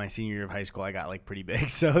also in my senior year of high school I got like pretty big,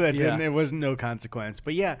 so that it wasn't no consequence.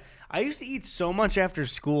 But yeah, I used to eat so much after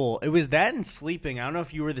school. It was that and sleeping. I don't know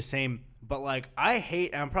if you were the same, but like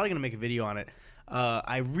I'm probably going to make a video on it.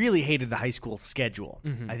 I really hated the high school schedule.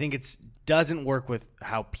 Mm-hmm. I think it doesn't work with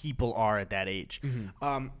how people are at that age.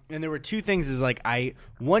 Mm-hmm. And there were 2 things is like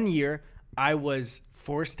one year I was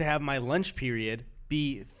forced to have my lunch period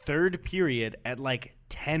be 3rd period at like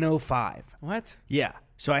 10:05. What? Yeah.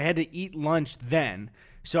 So I had to eat lunch then.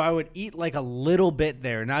 So I would eat like a little bit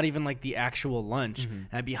there, not even like the actual lunch. Mm-hmm.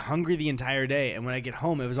 And I'd be hungry the entire day. And when I get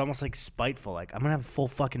home, it was almost like spiteful. Like, I'm going to have a full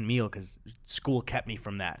fucking meal because school kept me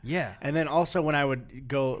from that. Yeah. And then also when I would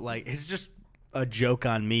go, like, it's just a joke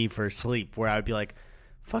on me for sleep where I would be like,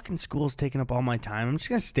 fucking school's taking up all my time. I'm just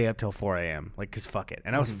going to stay up till 4 a.m. Like, because fuck it.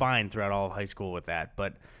 And I was fine throughout all of high school with that.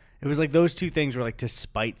 But it was like those 2 things were like to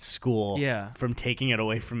spite school from taking it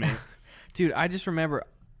away from me. Dude,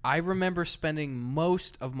 I remember spending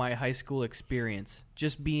most of my high school experience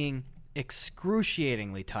just being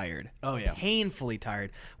excruciatingly tired. Oh, yeah. Painfully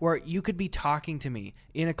tired. Where you could be talking to me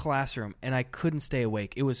in a classroom and I couldn't stay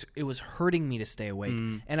awake. It was hurting me to stay awake.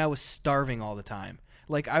 And I was starving all the time.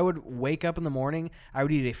 Like, I would wake up in the morning, I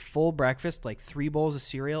would eat a full breakfast, like 3 bowls of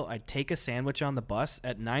cereal. I'd take a sandwich on the bus.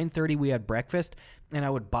 At 9:30, we had breakfast, and I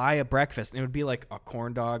would buy a breakfast. And it would be like a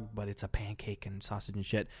corn dog, but it's a pancake and sausage and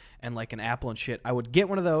shit, and like an apple and shit. I would get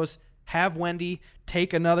one of those, have Wendy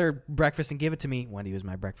take another breakfast and give it to me. Wendy was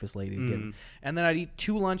my breakfast lady. And then I'd eat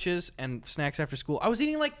 2 lunches and snacks after school. I was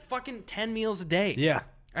eating like fucking 10 meals a day. Yeah.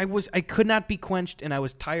 I could not be quenched, and I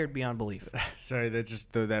was tired beyond belief. Sorry,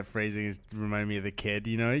 that phrasing reminded me of the kid.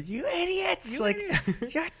 You know, you idiots!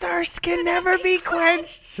 Your thirst can never be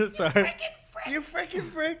quenched. Sorry, you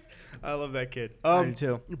freaking fricks! I love that kid. I do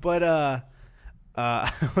too. But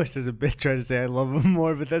I was just a bit trying to say I love him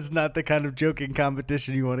more, but that's not the kind of joking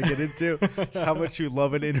competition you want to get into. It's how much you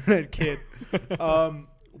love an internet kid. I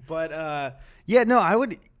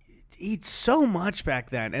would eat so much back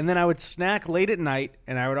then, and then I would snack late at night,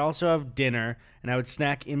 and I would also have dinner, and I would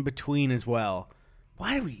snack in between as well.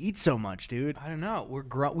 Why did we eat so much, dude? I don't know.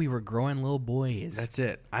 We were growing little boys. That's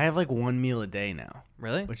it. I have like 1 meal a day now.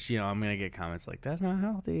 Really? Which, I'm gonna get comments like, that's not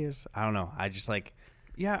healthy. I don't know. I just like,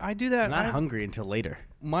 yeah, I do that. I'm not hungry until later.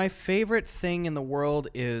 My favorite thing in the world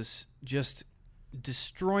is just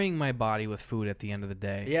destroying my body with food at the end of the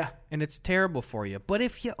day. Yeah. And it's terrible for you. But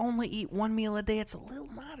if you only eat 1 meal a day, it's a little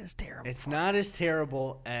not as terrible. It's not as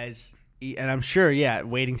terrible as, and I'm sure,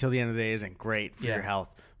 waiting till the end of the day isn't great for your health,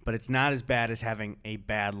 but it's not as bad as having a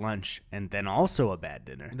bad lunch and then also a bad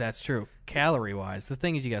dinner. That's true. Calorie-wise. The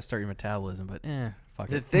thing is you got to start your metabolism, but fuck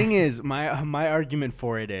it. The thing is, my argument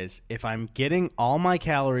for it is, if I'm getting all my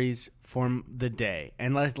calories from the day,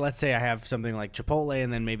 and let's say I have something like Chipotle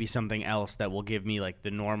and then maybe something else that will give me like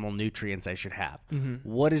the normal nutrients I should have. Mm-hmm.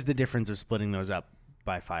 What is the difference of splitting those up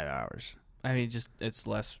by 5 hours? I mean, just it's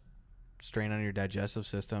less strain on your digestive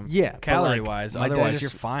system. Yeah. Calorie-wise. Otherwise,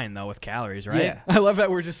 you're fine, though, with calories, right? Yeah. I love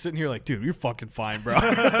that we're just sitting here like, dude, you're fucking fine, bro.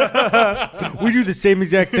 We do the same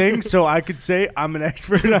exact thing, so I could say I'm an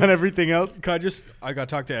expert on everything else. I got to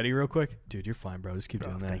talk to Eddie real quick. Dude, you're fine, bro. Just keep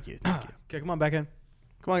doing that. Thank you. Okay, come on back in.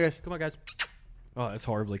 Come on, guys. Oh, that's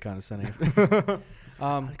horribly condescending.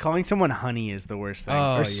 Calling someone honey is the worst thing.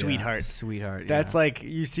 Or sweetheart. Sweetheart. That's like,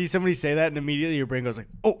 you see somebody say that and immediately your brain goes like,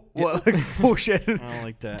 oh, what? Like, oh shit. I don't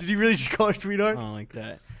like that. Did you really just call her sweetheart? I don't like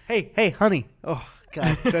that. Hey, honey. Oh,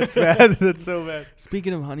 God, that's bad. That's so bad.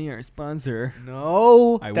 Speaking of honey, our sponsor.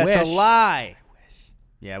 No, that's a lie. I wish.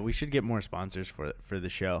 Yeah, we should get more sponsors for the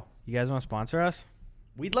show. You guys want to sponsor us?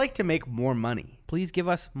 We'd like to make more money. Please give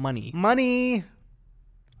us money. Money.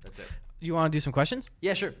 That's it. You want to do some questions?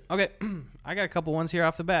 Yeah, sure. Okay. I got a couple ones here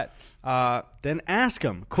off the bat. Then ask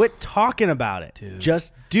them. Quit talking about it. Dude,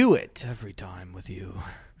 just do it. Every time with you.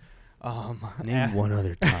 Name one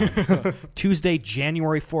other time. Tuesday,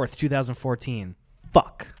 January 4th, 2014.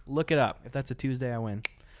 Fuck. Look it up. If that's a Tuesday, I win.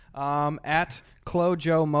 At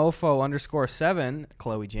CloJoMofo_7,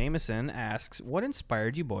 Chloe Jameson asks, what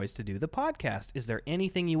inspired you boys to do the podcast? Is there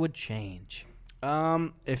anything you would change?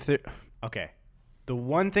 Okay. The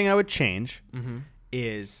one thing I would change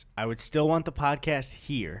is I would still want the podcast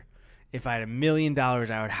here. If I had $1 million,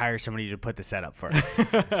 I would hire somebody to put the setup for us.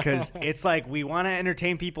 Because it's like we want to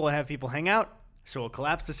entertain people and have people hang out, so we'll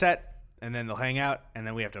collapse the set, and then they'll hang out, and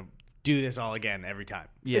then we have to do this all again every time.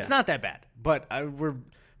 Yeah. It's not that bad, but we're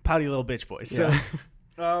pouty little bitch boys. Yeah.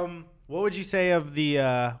 So, what would you say of the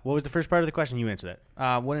what was the first part of the question? You answered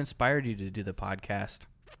that. What inspired you to do the podcast?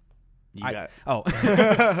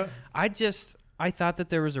 I thought that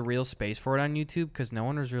there was a real space for it on YouTube because no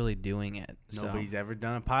one was really doing it. Nobody's ever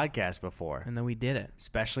done a podcast before. And then we did it.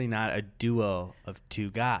 Especially not a duo of two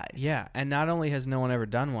guys. Yeah, and not only has no one ever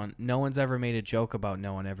done one, no one's ever made a joke about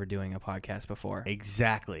no one ever doing a podcast before.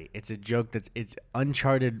 Exactly. It's a joke it's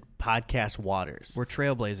uncharted podcast waters. We're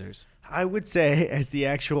trailblazers. I would say as the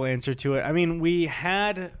actual answer to it, I mean, we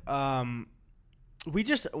had... we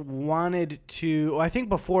just wanted to... I think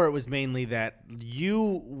before it was mainly that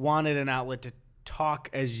you wanted an outlet to talk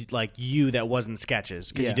as like you that wasn't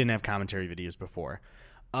sketches because you didn't have commentary videos before.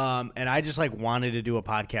 And I just like wanted to do a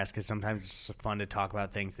podcast because sometimes it's just fun to talk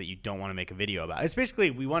about things that you don't want to make a video about. It's basically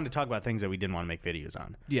we wanted to talk about things that we didn't want to make videos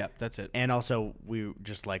on. Yeah, that's it. And also we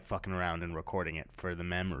just like fucking around and recording it for the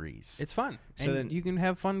memories. It's fun. So then you can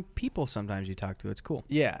have fun people sometimes you talk to. It's cool.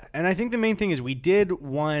 Yeah. And I think the main thing is we did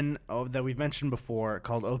one that we've mentioned before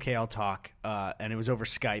called Okay, I'll Talk. And it was over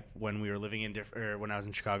Skype when we were living in when I was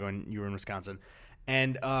in Chicago and you were in Wisconsin.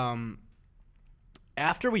 And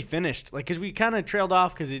after we finished, like, because we kind of trailed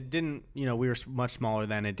off because it didn't, we were much smaller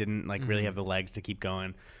then. It didn't, like, really have the legs to keep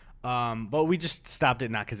going. But we just stopped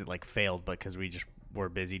it, not because it, like, failed, but because we just were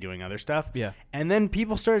busy doing other stuff. Yeah. And then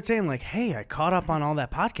people started saying, like, hey, I caught up on all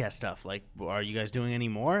that podcast stuff. Like, are you guys doing any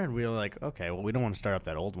more? And we were like, okay, well, we don't want to start up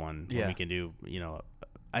that old one when we can do,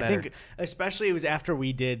 I think especially it was after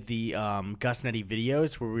we did the Gus and Eddy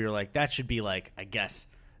videos where we were like, that should be, like, I guess,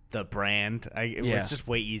 the brand. It's just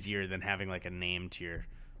way easier than having like a name to your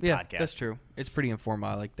podcast. That's true. It's pretty informal.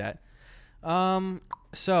 I like that.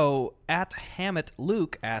 So at Hammett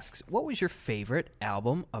Luke asks, what was your favorite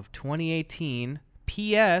album of 2018?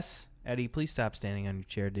 P.S. Eddy, please stop standing on your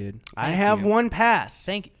chair, dude. I have one pass.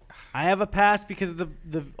 Thank you. I have a pass because of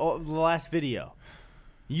the last video.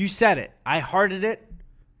 You said it. I hearted it.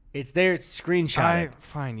 It's there. It's screenshotted.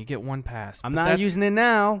 Fine. You get one pass. I'm not using it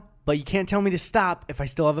now. But you can't tell me to stop if I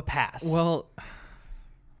still have a pass. Well,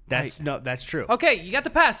 that's true. Okay, you got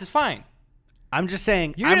the pass. It's fine. I'm just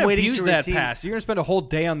saying. You're going to abuse that pass. You're going to spend a whole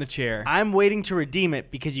day on the chair. I'm waiting to redeem it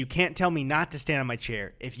because you can't tell me not to stand on my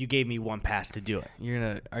chair if you gave me one pass to do it.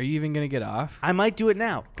 Are you even going to get off? I might do it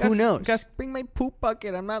now. Who knows? Gus, bring my poop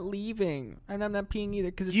bucket. I'm not leaving. I'm not peeing either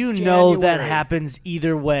because it's January. That happens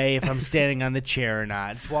either way if I'm standing on the chair or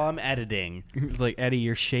not. It's while I'm editing. It's like, Eddy,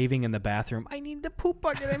 you're shaving in the bathroom. I need the poop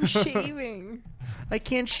bucket. I'm shaving. I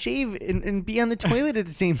can't shave and be on the toilet at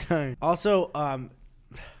the same time. Also,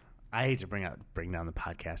 I hate to bring down the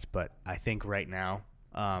podcast, but I think right now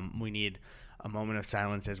we need a moment of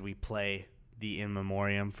silence as we play the In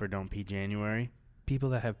Memoriam for Don't Pee January.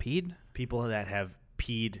 People that have peed? People that have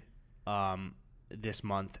peed this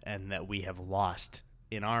month and that we have lost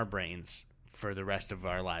in our brains for the rest of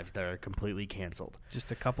our lives that are completely canceled.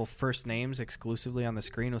 Just a couple first names exclusively on the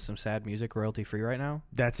screen with some sad music, royalty free right now?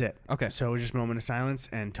 That's it. Okay. So just a moment of silence,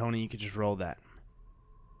 and Tony, you could just roll that.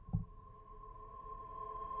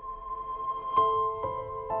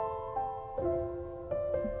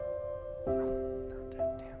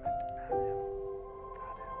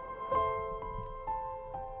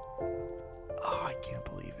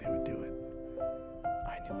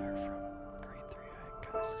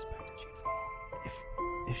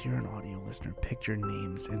 If you're an audio listener, picture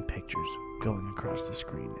names and pictures going across the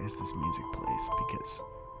screen as this music plays because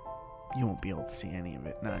you won't be able to see any of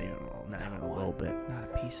it. Not even a little bit. Not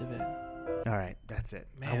a piece of it. All right, that's it.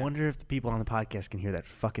 Man. I wonder if the people on the podcast can hear that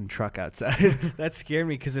fucking truck outside. That scared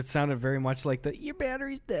me because it sounded very much like your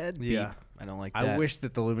battery's dead beep. Yeah. I don't like that. I wish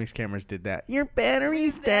that the Lumix cameras did that. Your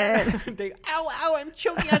battery's dead. Ow, I'm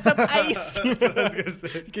choking on some ice. That's what I was going to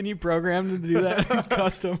say. Can you program them to do that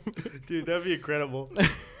custom? Dude, that'd be incredible.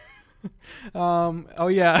 Oh,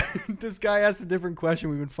 yeah. This guy asked a different question.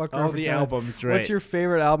 We've been fucking all the albums, right? What's your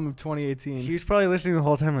favorite album of 2018? He was probably listening the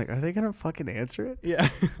whole time like, are they going to fucking answer it? Yeah.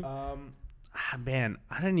 Man,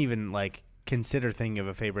 I didn't even, consider thinking of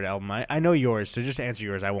a favorite album. I know yours, so just answer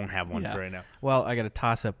yours. I won't have one for right now. Well, I got a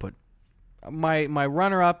toss-up, but my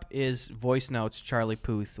runner up is Voice Notes, Charlie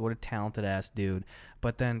Puth. What a talented ass dude.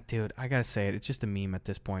 But then, dude, I gotta say it. It's just a meme at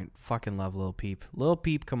this point. Fucking love Lil Peep. Lil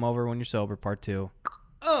Peep, Come Over When You're Sober, Part 2.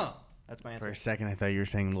 That's my answer. For a second, I thought you were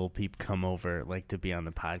saying Lil Peep come over like to be on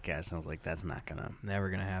the podcast, and I was like, that's never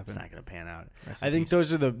gonna happen. It's not gonna pan out. Rest I in think peace.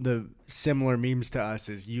 those are the similar memes to us,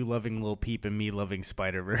 is you loving Lil Peep and me loving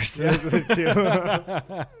Spider-Verse. Those are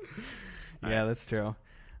the two. Yeah, that's true.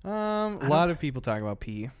 A lot of people talk about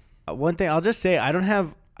pee. One thing I'll just say, I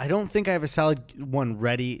don't think I have a solid one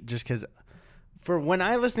ready, just because for when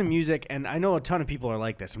I listen to music, and I know a ton of people are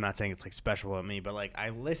like this. I'm not saying it's like special about me, but like I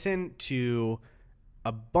listen to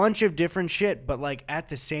a bunch of different shit, but like at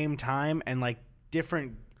the same time, and like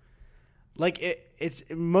different, like it's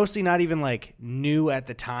mostly not even like new at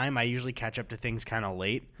the time. I usually catch up to things kind of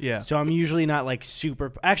late. Yeah. So I'm usually not like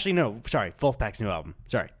super. Actually, no. Sorry, Wolfpack's new album.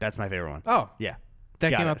 Sorry, that's my favorite one. Oh, Yeah. that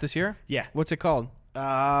Got came it. out this year? Yeah. What's it called?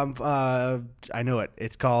 I know it.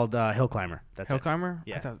 It's called Hill Climber. That's Hill it. Climber?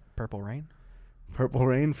 Yeah. I thought Purple Rain. Purple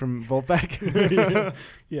Rain from Wolfpack.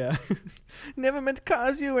 Yeah. Never meant to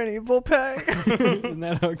cause you any, Volpack. Isn't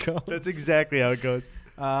that how it goes? That's exactly how it goes.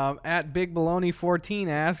 At Big Baloney 14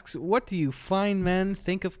 asks, what do you fine men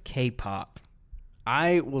think of K-pop?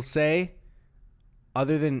 I will say,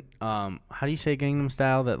 other than how do you say Gangnam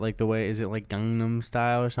Style? That like the way, is it like Gangnam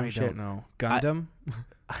Style or some I shit? don't know. Gundam?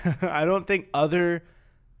 I don't think other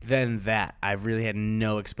than that, I've really had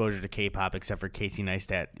no exposure to K-pop except for Casey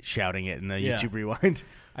Neistat shouting it in the Yeah. YouTube Rewind.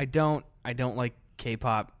 I don't like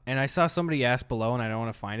K-pop. And I saw somebody ask below, and I don't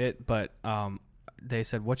want to find it, but they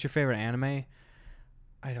said, what's your favorite anime?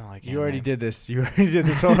 I don't like anime. You already did this. You already did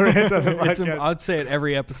this whole rant on the podcast. I'd say it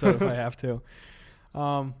every episode if I have to.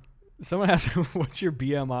 Someone asked, what's your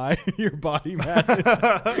BMI, your body mass?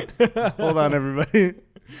 Hold on, everybody.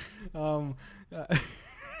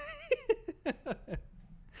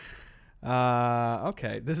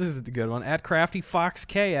 Okay, this is a good one. At Crafty Fox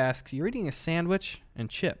K asks, you're eating a sandwich and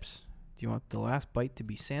chips. Do you want the last bite to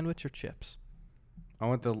be sandwich or chips?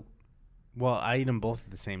 Well, I eat them both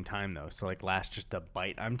at the same time, though. So, like, last just the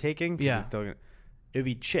bite I'm taking. 'Cause Yeah. it's still it would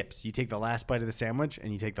be chips. You take the last bite of the sandwich,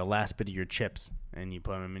 and you take the last bit of your chips, and you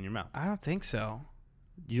put them in your mouth. I don't think so.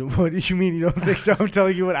 What do you mean you don't think so? I'm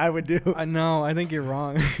telling you what I would do. No, I think you're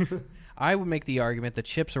wrong. I would make the argument that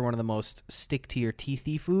chips are one of the most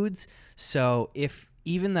stick-to-your-teethy foods. So if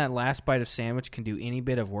even that last bite of sandwich can do any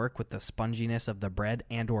bit of work with the sponginess of the bread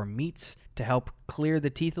and or meats to help clear the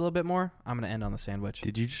teeth a little bit more, I'm going to end on the sandwich.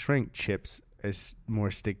 Did you just rank chips as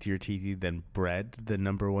more stick-to-your-teethy than bread, the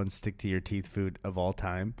number one stick-to-your-teeth food of all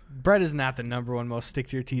time? Bread is not the number one most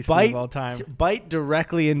stick-to-your-teeth food of all time. Bite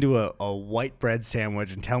directly into a white bread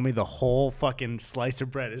sandwich and tell me the whole fucking slice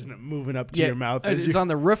of bread isn't moving up to your mouth. It's on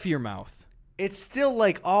the roof of your mouth. It's still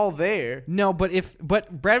like all there. No, but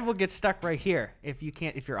bread will get stuck right here. If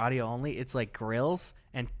you're audio only, it's like grills,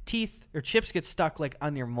 and teeth or chips get stuck like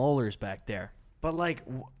on your molars back there. But like,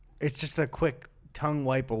 it's just a quick tongue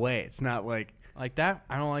wipe away. It's not like that.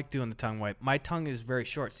 I don't like doing the tongue wipe. My tongue is very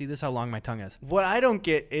short. See, this is how long my tongue is. What I don't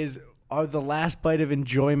get is, are the last bite of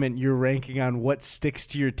enjoyment you're ranking on what sticks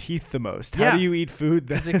to your teeth the most? How Yeah. do you eat food?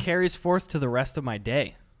 Because it carries forth to the rest of my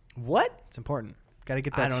day. What? It's important. Got to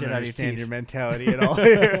get that I don't shit out of your understand teeth. your mentality at all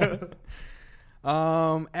here.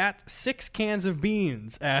 At 6 cans of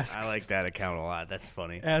beans asks. I like that account a lot. That's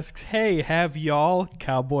funny. Asks, hey, have y'all,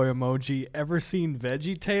 cowboy emoji, ever seen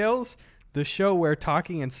Veggie Tales? The show where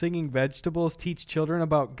talking and singing vegetables teach children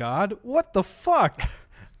about God? What the fuck?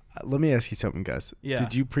 Let me ask you something, Gus. Yeah.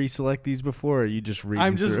 Did you pre-select these before, or are you just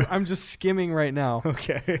reading through? I'm just skimming right now.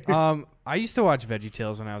 Okay. I used to watch Veggie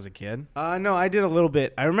Tales when I was a kid. No, I did a little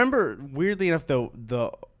bit. I remember, weirdly enough, though,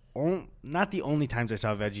 not the only times I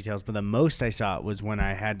saw VeggieTales, but the most I saw it was when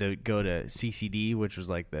I had to go to CCD, which was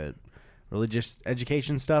like the religious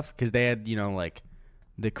education stuff, because they had, like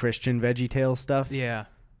the Christian VeggieTales stuff. Yeah.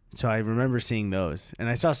 So I remember seeing those, and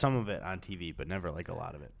I saw some of it on TV, but never like a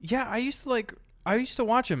lot of it. Yeah, I used to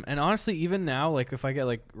watch them, and honestly, even now, like if I get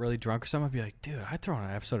like really drunk or something, I'd be like, dude, I'd throw on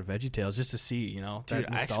an episode of VeggieTales just to see,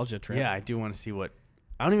 that nostalgia trip. Yeah, I do want to see what.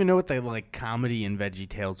 I don't even know what the like comedy in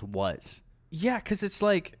VeggieTales was. Yeah, because it's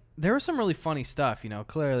like there was some really funny stuff.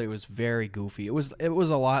 Clearly it was very goofy. It was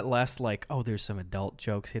a lot less like, oh, there's some adult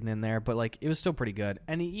jokes hidden in there, but like it was still pretty good.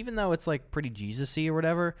 And even though it's like pretty Jesus-y or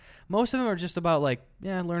whatever, most of them are just about like,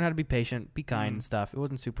 learn how to be patient, be kind and stuff. It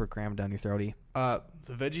wasn't super crammed down your throaty. The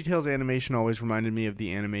VeggieTales animation always reminded me of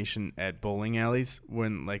the animation at bowling alleys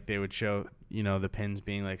when like they would show the pins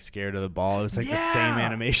being like scared of the ball. It was like the same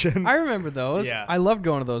animation. I remember those. Yeah. I love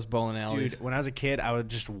going to those bowling alleys. Dude, when I was a kid, I would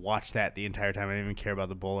just watch that the entire time. I didn't even care about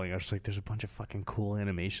the bowling. I was just like, there's a bunch of fucking cool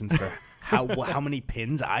animations for how many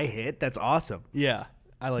pins I hit. That's awesome. Yeah,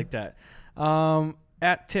 I like that.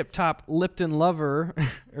 At Tip Top Lipton Lover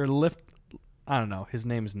or Lift, I don't know. His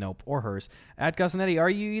name is Nope or hers. At Gus and Eddy, are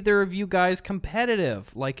you either of you guys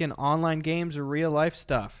competitive, like in online games or real life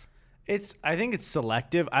stuff? I think it's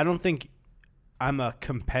selective. I don't think I'm a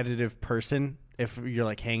competitive person if you're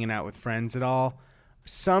like hanging out with friends at all.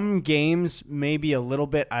 Some games maybe a little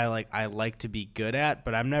bit I like to be good at,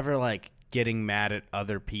 but I'm never like getting mad at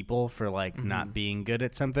other people for like not being good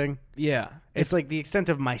at something. Yeah. It's like the extent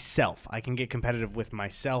of myself. I can get competitive with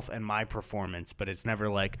myself and my performance, but it's never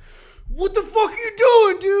like, what the fuck are you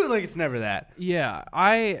doing, dude? Like, it's never that. Yeah.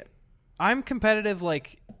 I'm competitive,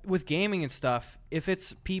 like, with gaming and stuff. If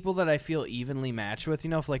it's people that I feel evenly matched with,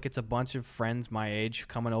 if like it's a bunch of friends my age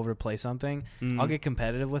coming over to play something, I'll get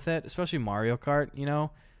competitive with it, especially Mario Kart,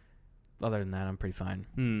 Other than that, I'm pretty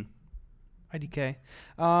fine. IDK.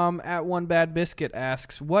 At One Bad Biscuit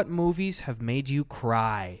asks, what movies have made you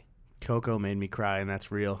cry? Coco made me cry, and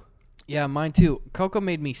that's real. Yeah, mine too. Coco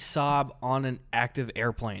made me sob on an active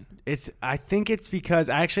airplane. I think it's because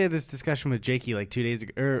I actually had this discussion with Jakey like 2 days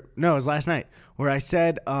ago. It was last night, where I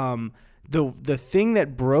said the thing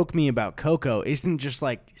that broke me about Coco isn't just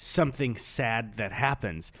like something sad that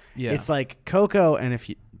happens. Yeah. It's like Coco, and if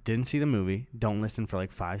you didn't see the movie, don't listen for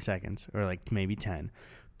like 5 seconds or like maybe 10.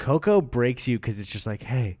 Coco breaks you because it's just like,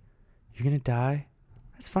 hey, you're going to die?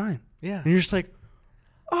 That's fine. Yeah. And you're just like,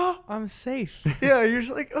 oh, I'm safe. Yeah, you're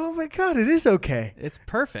just like, oh my God, it is okay. It's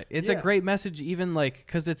perfect. It's a great message, even like,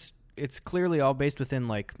 because it's clearly all based within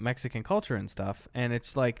like Mexican culture and stuff. And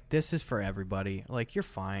it's like, this is for everybody. Like, you're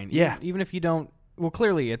fine. Yeah. Even if you don't, well,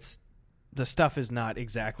 clearly the stuff is not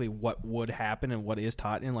exactly what would happen and what is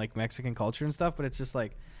taught in like Mexican culture and stuff, but it's just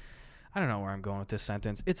like, I don't know where I'm going with this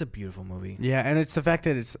sentence. It's a beautiful movie. Yeah, and it's the fact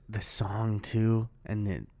that it's the song too, and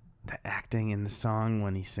the acting in the song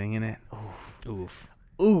when he's singing it. Oof.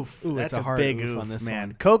 Ooh, that's a hard big oof on this man.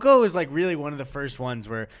 one. Coco is like really one of the first ones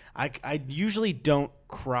where I usually don't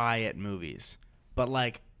cry at movies, but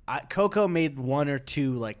like Coco made one or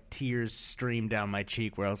two like tears stream down my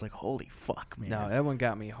cheek where I was like, holy fuck, man. No, that one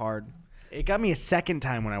got me hard. It got me a second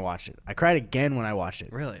time when I watched it. I cried again when I watched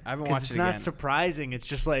it. Really? I haven't watched it again. It's not surprising. It's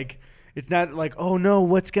just like, it's not like, oh no,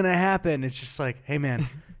 what's going to happen? It's just like, hey man,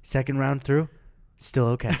 second round through, still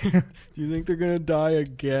okay. Do you think they're going to die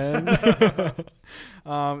again?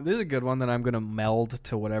 There's a good one that I'm going to meld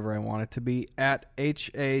to whatever I want it to be. At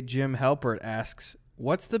H.A. Jim Halpert asks,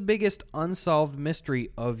 what's the biggest unsolved mystery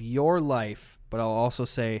of your life? But I'll also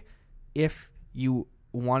say, if you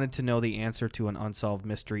wanted to know the answer to an unsolved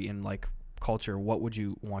mystery in like culture, what would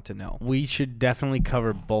you want to know? We should definitely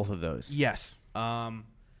cover both of those. Yes.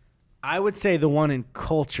 I would say the one in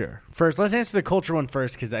culture. First, let's answer the culture one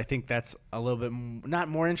first, because I think that's a little bit not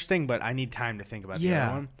more interesting, but I need time to think about the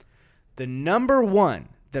other one. The number one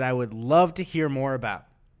that I would love to hear more about,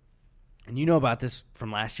 and you know about this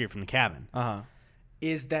from last year from the cabin,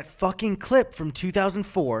 is that fucking clip from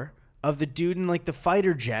 2004 of the dude in like the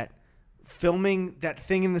fighter jet filming that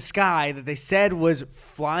thing in the sky that they said was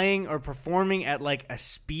flying or performing at like a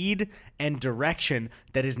speed and direction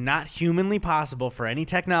that is not humanly possible for any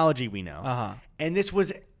technology we know. And this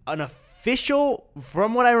was an official,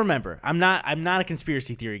 from what I remember, I'm not a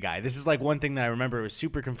conspiracy theory guy. This is like one thing that I remember. It was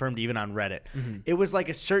super confirmed even on Reddit. It was like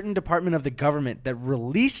a certain department of the government that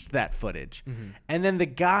released that footage. And then the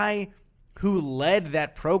guy who led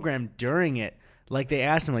that program during it, like they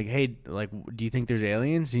asked him like, hey, like, do you think there's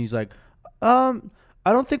aliens? And he's like, I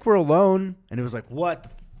don't think we're alone. And it was like,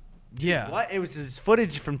 what? What? It was this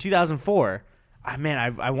footage from 2004.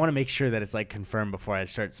 Man, I want to make sure that it's like confirmed before I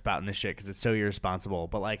start spouting this shit because it's so irresponsible.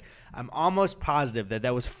 But like, I'm almost positive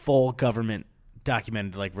that was full government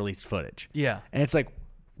documented, like released footage. Yeah. And it's like,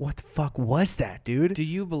 what the fuck was that, dude? Do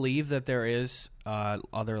you believe that there is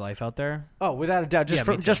other life out there? Oh, without a doubt.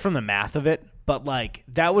 Just from the math of it. But like,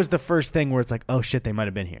 that was the first thing where it's like, oh shit, they might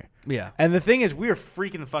have been here. Yeah. And the thing is, we were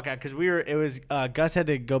freaking the fuck out because Gus had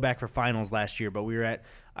to go back for finals last year, but we were at,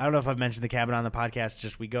 I don't know if I've mentioned the cabin on the podcast,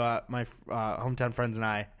 just we go out, my hometown friends and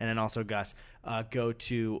I, and then also Gus, go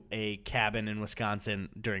to a cabin in Wisconsin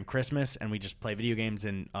during Christmas, and we just play video games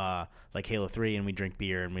and like Halo 3, and we drink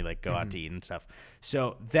beer, and we like go out to eat and stuff.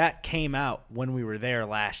 So that came out when we were there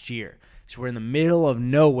last year. So we're in the middle of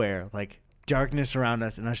nowhere, like darkness around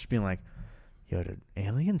us, and us just being like, yo, did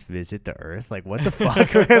aliens visit the Earth? Like, what the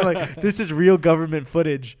fuck? Like, this is real government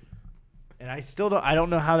footage. And I don't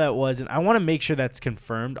know how that was, and I want to make sure that's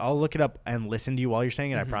confirmed. I'll look it up and listen to you while you're saying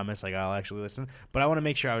it. I promise, like, I'll actually listen. But I want to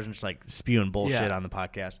make sure I wasn't just like spewing bullshit on the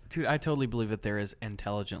podcast. Dude, I totally believe that there is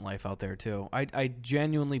intelligent life out there too. I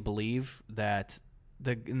genuinely believe that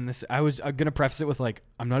I was going to preface it with like,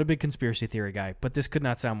 I'm not a big conspiracy theory guy, but this could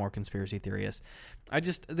not sound more conspiracy theorist.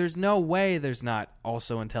 There's no way there's not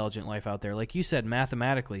also intelligent life out there. Like you said,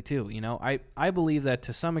 mathematically too, you know, I believe that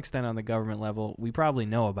to some extent on the government level, we probably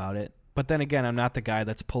know about it. But then again, I'm not the guy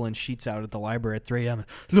that's pulling sheets out at the library at 3 a.m.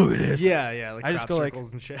 Look at this. Yeah, like I just go circles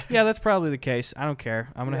like, and shit. Yeah, that's probably the case. I don't care.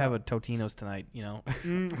 I'm going to have a Totino's tonight, you know.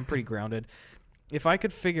 I'm pretty grounded. If I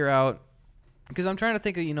could figure out, because I'm trying to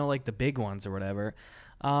think of, you know, like the big ones or whatever,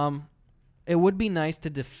 it would be nice to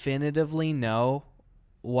definitively know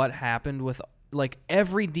what happened with, like,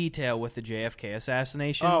 every detail with the JFK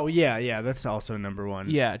assassination. Oh, yeah, that's also number one.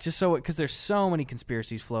 Yeah, just so, because there's so many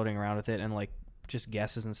conspiracies floating around with it and, like, just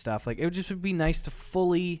guesses and stuff. Like, it would just be nice to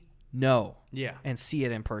fully know and see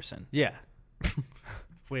it in person. Yeah.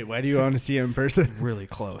 Wait, why do you want to see it in person? Really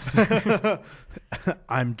close.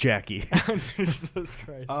 I'm Jackie. Jesus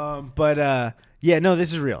Christ. Yeah, no,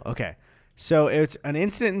 this is real. Okay. So it's an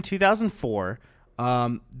incident in 2004,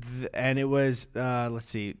 and it was, let's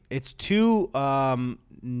see, it's two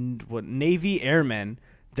Navy airmen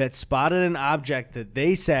that spotted an object that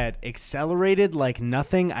they said accelerated like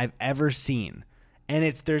nothing I've ever seen.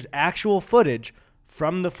 And there's actual footage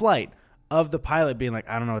from the flight of the pilot being like,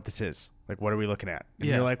 I don't know what this is. Like, what are we looking at? And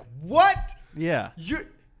you're like, what? Yeah.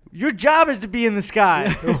 Your job is to be in the sky.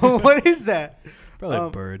 What is that? Probably a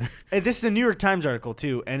bird. This is a New York Times article,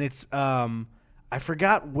 too. And it's, I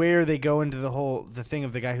forgot where they go into the thing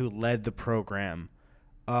of the guy who led the program.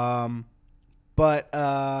 Even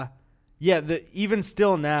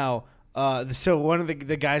still now, so one of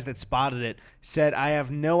the guys that spotted it said, I have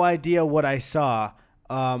no idea what I saw,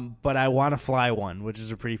 but I want to fly one, which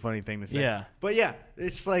is a pretty funny thing to say. Yeah. But yeah,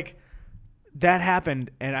 it's like that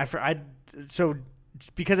happened, and so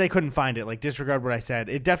because I couldn't find it, like, disregard what I said.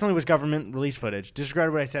 It definitely was government release footage.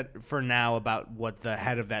 Disregard what I said for now about what the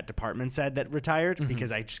head of that department said that retired,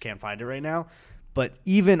 because I just can't find it right now. But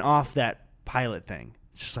even off that pilot thing,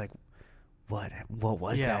 it's just like, what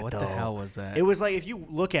was that, Yeah, what though? the hell was that? It was like, if you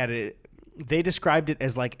look at it, they described it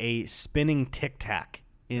as like a spinning Tic Tac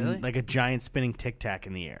like a giant spinning Tic Tac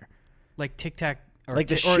in the air. Like Tic Tac, or like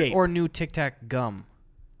the shape. or new Tic Tac gum.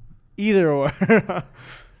 Either or.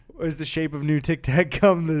 Is the shape of new Tic Tac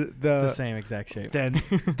gum It's the same exact shape.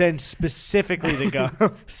 Then specifically the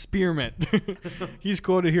gum. Spearmint. He's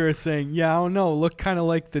quoted here as saying, yeah, I don't know, look kind of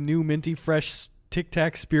like the new minty fresh Tic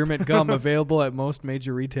Tac spearmint gum available at most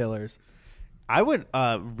major retailers. I would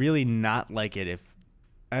really not like it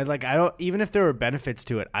even if there were benefits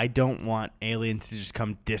to it, I don't want aliens to just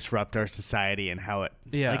come disrupt our society and how it.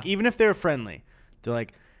 Yeah. Like, even if they're friendly, they're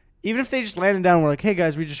like, even if they just landed down and were like, hey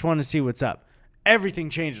guys, we just want to see what's up. Everything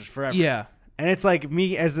changes forever. Yeah. And it's like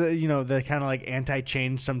me as the kind of like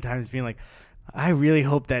anti-change sometimes being like, I really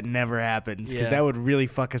hope that never happens, because that would really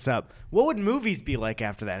fuck us up. What would movies be like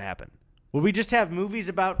after that happened? Would we just have movies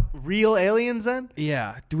about real aliens then?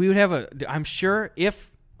 Yeah. We would have I'm sure if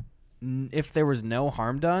there was no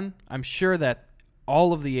harm done, I'm sure that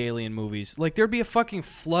all of the alien movies, like, there'd be a fucking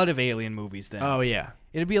flood of alien movies then. Oh, yeah.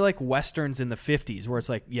 It'd be like Westerns in the 50s where it's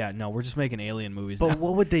like, yeah, no, we're just making alien movies now. But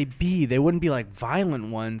what would they be? They wouldn't be like violent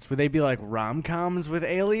ones. Would they be like rom-coms with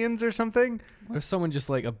aliens or something? What if someone just,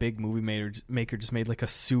 like, a big movie maker just made like a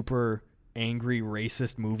super angry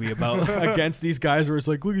racist movie about against these guys where it's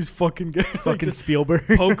like, look, these fucking guys. Fucking Spielberg.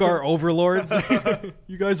 Poke our overlords.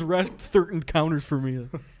 You guys rest certain encounters for me.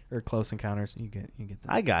 Or Close Encounters. You get that.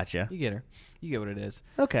 I gotcha. You get her. You get what it is.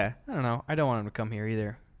 Okay. I don't know. I don't want him to come here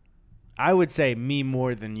either. I would say me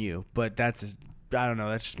more than you, but I don't know.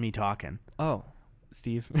 That's just me talking. Oh,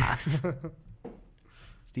 Steve.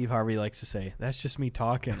 Steve Harvey likes to say, that's just me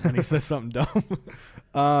talking when he says something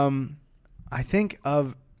dumb. I think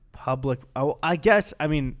of public. Oh, I guess, I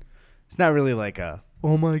mean, it's not really like a,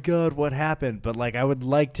 oh my God, what happened? But like, I would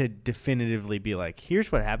like to definitively be like,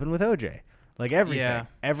 here's what happened with OJ. Like, everything. Yeah.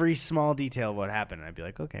 Every small detail of what happened. And I'd be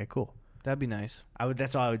like, okay, cool. That'd be nice.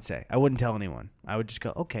 That's all I would say. I wouldn't tell anyone. I would just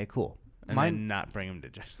go, okay, cool. And then not bring him to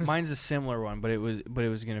justice. Mine's a similar one, but it was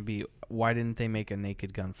going to be, why didn't they make a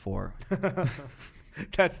Naked Gun 4?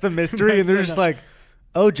 That's the mystery. And they're just like,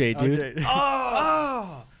 OJ, dude. OJ.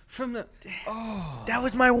 Oh! That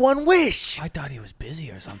was my one wish. I thought he was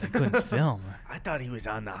busy or something. Couldn't film. I thought he was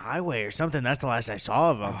on the highway or something. That's the last I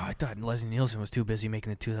saw of him. Oh, I thought Leslie Nielsen was too busy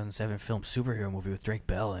making the 2007 film superhero movie with Drake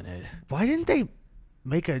Bell in it. Why didn't they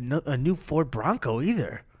make a new Ford Bronco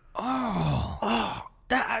either? Oh,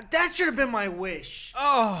 that should have been my wish.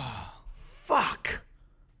 Oh, Fuck.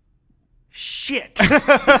 Shit.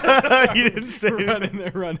 You didn't say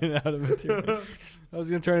running out of material. I was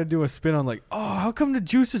going to try to do a spin on like, oh, how come the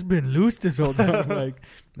juice has been loose this whole time? Like,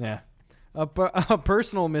 yeah. A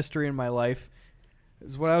personal mystery in my life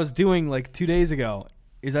is what I was doing like 2 days ago.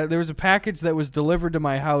 Is that there was a package that was delivered to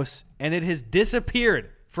my house, and it has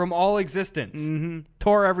disappeared from all existence. Mm-hmm.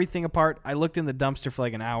 Tore everything apart. I looked in the dumpster for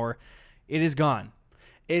like an hour. It is gone.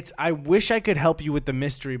 I wish I could help you with the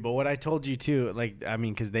mystery, but what I told you too, like, I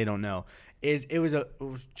mean, because they don't know, is it was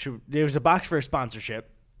a box for a sponsorship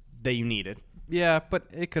that you needed. Yeah, but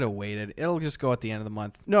it could have waited. It'll just go at the end of the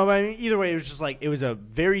month. No, but I mean, either way, it was just like, it was a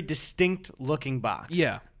very distinct looking box.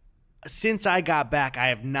 Yeah. Since I got back, I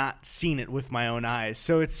have not seen it with my own eyes.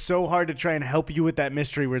 So it's so hard to try and help you with that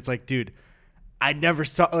mystery where it's like, dude, I never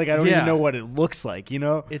saw, like, I don't even know what it looks like, you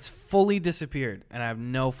know? It's fully disappeared, and I have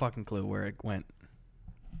no fucking clue where it went.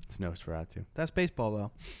 It's Nosferatu. That's baseball,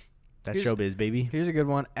 though. That's showbiz, baby. Here's a good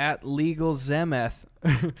one. At Legal Zemeth.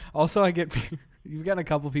 Also, you've gotten a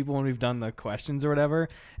couple people when we've done the questions or whatever,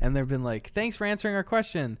 and they've been like, thanks for answering our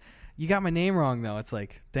question. You got my name wrong, though. It's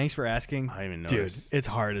like, thanks for asking. I didn't even Dude, it's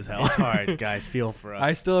hard as hell. It's hard, guys. Feel for us.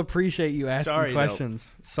 I still appreciate you asking questions.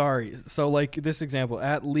 Though. Sorry. So, like this example,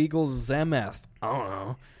 at Legal Zemeth. I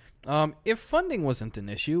don't know. If funding wasn't an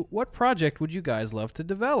issue, what project would you guys love to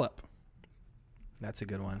develop? That's a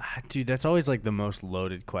good one. Dude, that's always like the most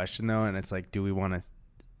loaded question, though. And it's like, do you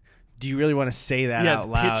really want to say that out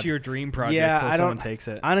loud? Pitch your dream project till someone takes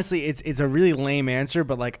it. Honestly, it's a really lame answer,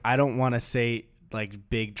 but like, I don't want to say like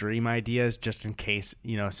big dream ideas just in case,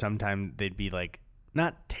 you know, sometime they'd be like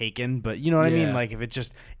not taken, but you know what I mean? Like if it's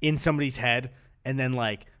just in somebody's head and then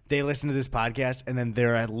like they listen to this podcast and then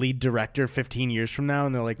they're a lead director 15 years from now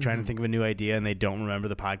and they're like trying to think of a new idea and they don't remember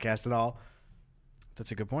the podcast at all.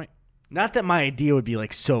 That's a good point. Not that my idea would be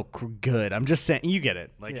like so good. I'm just saying, you get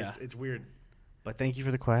it. Like it's weird. But thank you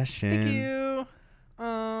for the question. Thank you.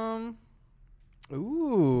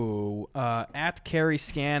 At Carrie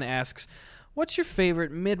Scan asks, what's your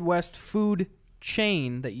favorite Midwest food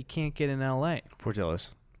chain that you can't get in LA?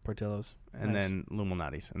 Portillo's. And then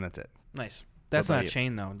Luminati's, and that's it. Nice. That's not a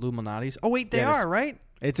chain, though. Luminati's. Oh, wait, they are, right?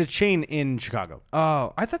 It's a chain in Chicago.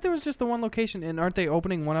 Oh, I thought there was just the one location, and aren't they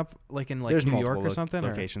opening one up like in like there's New York or something?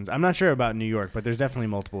 Locations. I'm not sure about New York, but there's definitely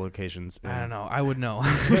multiple locations. I don't know. I would know.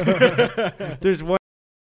 There's one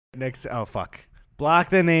next. Oh fuck!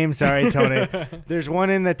 Block the name. Sorry, Tony. There's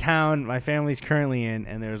one in the town my family's currently in,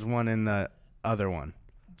 and there's one in the other one.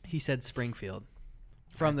 He said Springfield.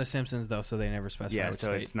 From The Simpsons, though, so they never specify. Yeah, which so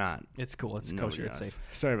state. It's not. It's cool. It's kosher. It's safe.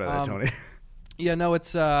 Sorry about that, Tony. Yeah, no,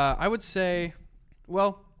 it's. I would say.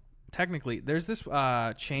 Well, technically, there's this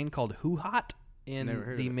chain called Who Hot in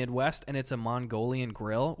the Midwest, and it's a Mongolian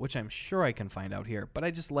grill, which I'm sure I can find out here, but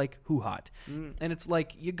I just like Who Hot. And it's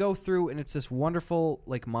like you go through, and it's this wonderful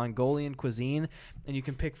like Mongolian cuisine, and you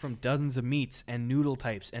can pick from dozens of meats and noodle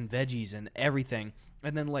types and veggies and everything,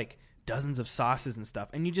 and then like dozens of sauces and stuff,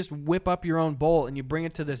 and you just whip up your own bowl and you bring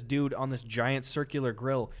it to this dude on this giant circular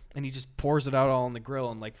grill, and he just pours it out all on the grill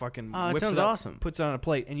and like fucking whips it up, awesome. Puts it on a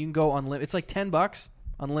plate, and you can go unlimited. It's like $10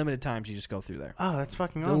 unlimited times you just go through there. Oh, that's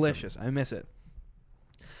fucking delicious. Awesome. I miss it.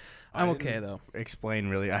 I'm okay though. Explain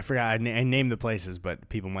really. I forgot. I named the places, but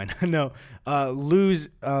people might not know.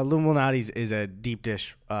 Luminati's is a deep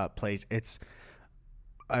dish place. It's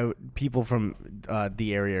people from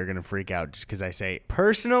the area are gonna freak out just because I say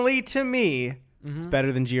personally to me, it's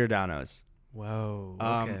better than Giordano's. Whoa.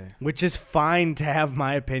 Okay. Which is fine to have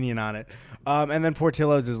my opinion on it. And then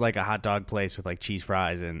Portillo's is like a hot dog place with like cheese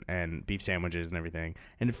fries and beef sandwiches and everything.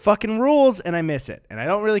 And it fucking rules, and I miss it. And I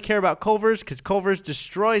don't really care about Culver's because Culver's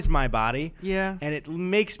destroys my body. Yeah. And it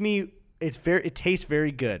makes me, it tastes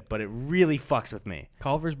very good, but it really fucks with me.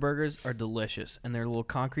 Culver's burgers are delicious, and their little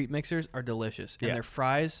concrete mixers are delicious. And their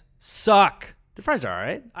fries suck. The fries are all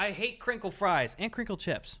right. I hate crinkle fries and crinkle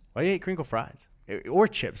chips. Why do you hate crinkle fries? Or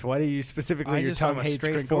chips. Why do you specifically your tongue hates crinkles? I'm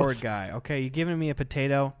a straightforward guy. Okay, you're giving me a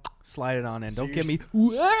potato, slide it on in. Don't give me...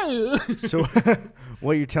 So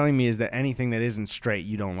what you're telling me is that anything that isn't straight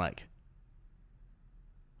you don't like.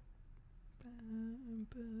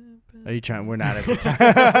 Are you trying? We're not at the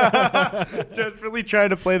time. Desperately trying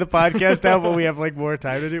to play the podcast out, but we have like more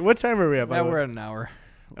time to do. What time are we at? Yeah, we're at an hour.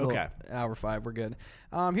 Okay. Hour 5. We're good.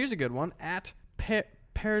 Here's a good one. At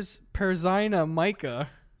Perzina Micah.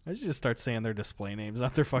 I should just start saying their display names,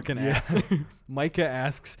 not their fucking ads. Micah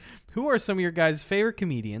asks, who are some of your guys' favorite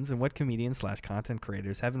comedians, and what comedians/content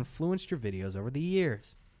creators have influenced your videos over the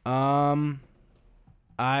years? I'm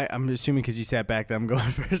assuming because you sat back that I'm going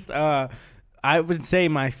first. I would say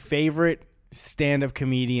my favorite stand-up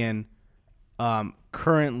comedian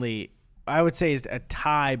currently I would say is a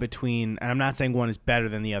tie between, and I'm not saying one is better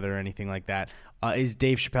than the other or anything like that, is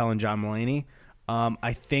Dave Chappelle and John Mulaney.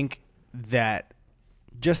 I think that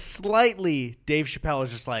just slightly, Dave Chappelle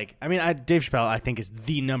is just like, Dave Chappelle I think is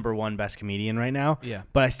the number one best comedian right now. Yeah.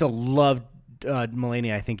 But I still love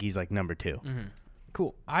Mulaney. I think he's like number 2. Mm-hmm.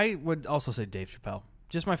 Cool. I would also say Dave Chappelle.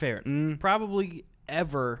 Just my favorite. Probably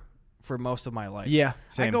ever for most of my life. Yeah,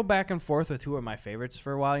 same. I go back and forth with who are my favorites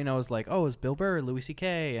for a while. It was like, oh, it was Bill Burr, Louis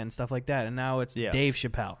C.K., and stuff like that. And now it's Dave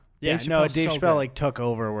Chappelle. Yeah, Dave Chappelle like took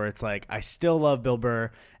over where it's like, I still love Bill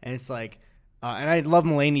Burr. And it's like, and I love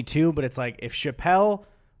Mulaney too, but it's like if Chappelle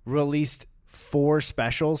released 4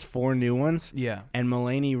 specials, 4 new ones, and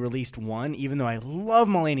Mulaney released 1, even though I love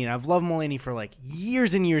Mulaney, and I've loved Mulaney for like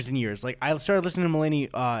years and years and years. Like I started listening to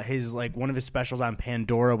Mulaney, his like one of his specials on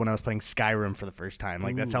Pandora when I was playing Skyrim for the first time.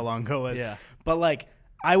 Like that's how long ago it was. Yeah. But like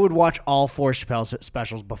I would watch all 4 Chappelle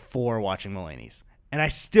specials before watching Mulaney's. And I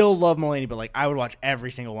still love Mulaney, but like I would watch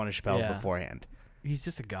every single one of Chappelle's beforehand. He's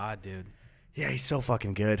just a god, dude. Yeah, he's so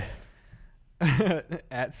fucking good.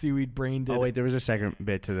 At Seaweed Brain did. Oh wait, there was a second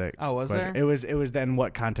bit to the. Oh, was question. there? It was then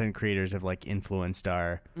what content creators have like influenced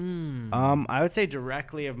our. I would say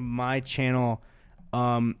directly of my channel,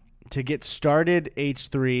 to get started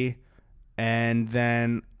H3, and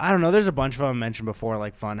then I don't know. There's a bunch of them I mentioned before,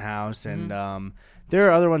 like Funhouse, and there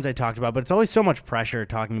are other ones I talked about, but it's always so much pressure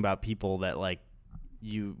talking about people that like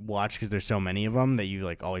you watch because there's so many of them that you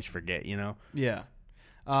like always forget, you know? Yeah.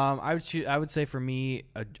 I would say for me,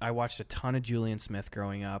 I watched a ton of Julian Smith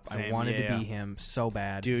growing up. Same, I wanted to be him so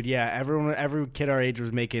bad. Dude, yeah. Every kid our age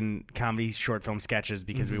was making comedy short film sketches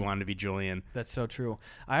because we wanted to be Julian. That's so true.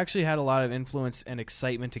 I actually had a lot of influence and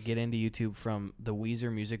excitement to get into YouTube from the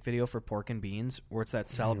Weezer music video for Pork and Beans, where it's that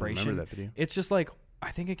celebration. I remember that video. It's just like,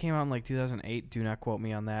 I think it came out in like 2008. Do not quote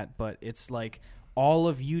me on that. But it's like all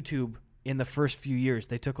of YouTube in the first few years.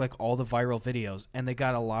 They took like all the viral videos and they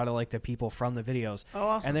got a lot of like the people from the videos. Oh,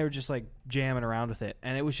 awesome. And they were just like jamming around with it.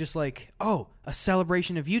 And it was just like, oh, a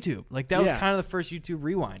celebration of YouTube. Like that was kind of the first YouTube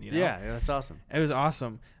rewind, you know? Yeah, that's awesome. It was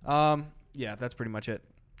awesome. Yeah, that's pretty much it.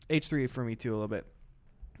 H3 for me too a little bit.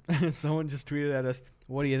 Someone just tweeted at us,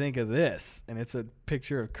 what do you think of this? And it's a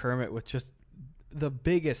picture of Kermit with just the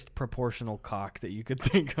biggest proportional cock that you could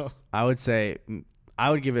think of. I would say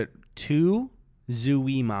I would give it 2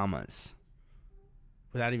 Zooey Mamas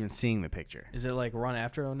without even seeing the picture. Is it like run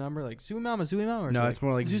after a number like Zooey Mama, Zooey Mama? Or no, it's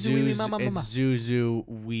more like Zuzu Mama, Mama. It's Zuzu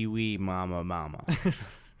Wee Wee Mama Mama.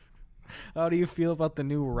 How do you feel about the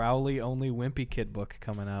new Rowley Only Wimpy Kid book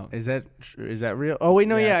coming out? Is that real? Oh wait,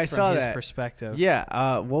 no, I saw that. His perspective.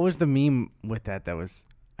 Yeah. What was the meme with that? That was.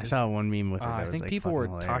 I saw one meme with it. That I was think like people were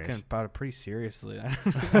hilarious. talking about it pretty seriously.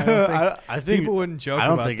 I think people wouldn't joke. I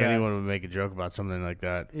don't about think that. anyone would make a joke about something like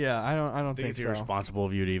that. Yeah, I don't think it's so. irresponsible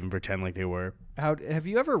of you to even pretend like they were. Have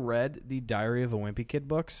you ever read the Diary of a Wimpy Kid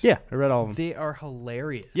books? Yeah, I read all of them. They are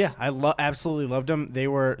hilarious. Yeah, I absolutely loved them. They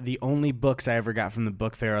were the only books I ever got from the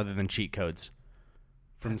book fair other than cheat codes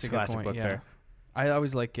from the Scholastic Book Fair. I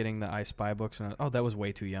always like getting the I Spy books. That was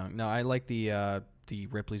way too young. No, I like the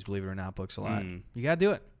Ripley's Believe It or Not books a lot. You gotta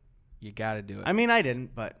do it. You got to do it. I mean, I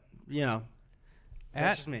didn't, but, you know,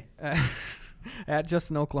 that's just me. At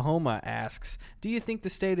Justin Oklahoma asks, do you think the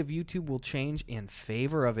state of YouTube will change in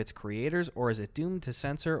favor of its creators, or is it doomed to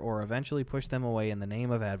censor or eventually push them away in the name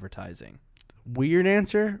of advertising? Weird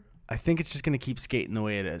answer. I think it's just going to keep skating the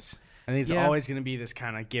way it is. I think it's always going to be this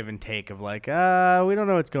kind of give and take of like, we don't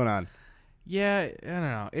know what's going on. Yeah, I don't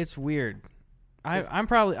know. It's weird. I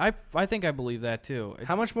think I believe that too.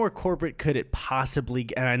 How much more corporate could it possibly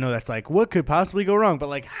get? And I know that's like, what could possibly go wrong? But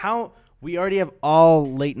like how we already have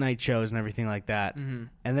all late night shows and everything like that. Mm-hmm.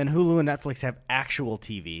 And then Hulu and Netflix have actual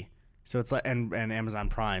TV. So it's like, and Amazon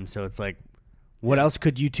Prime. So it's like, what else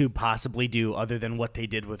could YouTube possibly do other than what they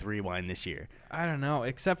did with Rewind this year? I don't know,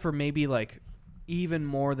 except for maybe like even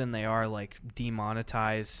more than they are, like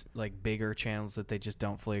demonetize like bigger channels that they just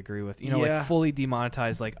don't fully agree with. You know, like fully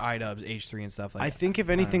demonetize like iDubbbz, H3 and stuff like that. I think if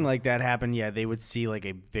anything like that happened, they would see like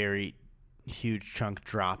a very huge chunk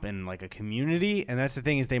drop in like a community. And that's the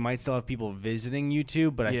thing is they might still have people visiting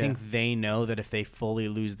YouTube, but I think they know that if they fully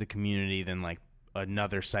lose the community, then like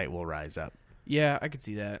another site will rise up. Yeah, I could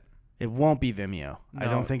see that. It won't be Vimeo. No. I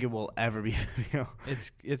don't think it will ever be Vimeo.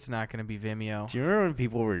 It's not going to be Vimeo. Do you remember when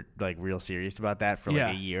people were like real serious about that for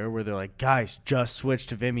like a year where they're like, guys, just switch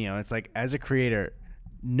to Vimeo? It's like, as a creator,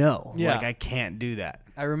 no. Yeah. Like, I can't do that.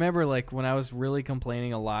 I remember like when I was really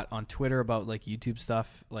complaining a lot on Twitter about like YouTube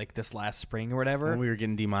stuff like this last spring or whatever. When we were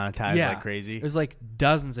getting demonetized like crazy. There's like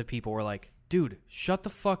dozens of people were like, dude, shut the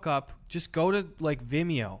fuck up. Just go to like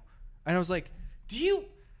Vimeo. And I was like,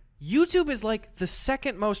 YouTube is like the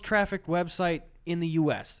second most trafficked website in the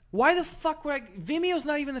U.S. Why the fuck would I? Vimeo's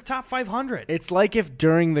not even the top 500. It's like if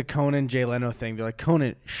during the Conan Jay Leno thing, they're like,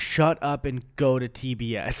 Conan, shut up and go to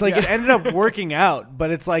TBS. Like, it ended up working out, but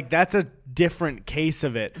it's like, that's a different case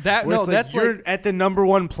of it. You're at the number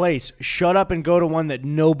one place. Shut up and go to one that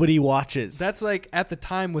nobody watches. That's like, at the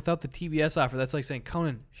time, without the TBS offer, that's like saying,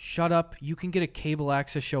 Conan, shut up. You can get a cable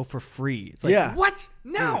access show for free. It's like, what?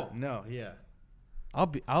 No. Dude, no, yeah.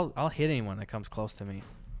 I'll hit anyone that comes close to me.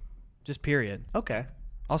 Just period. Okay.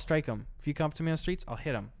 I'll strike them. If you come up to me on the streets, I'll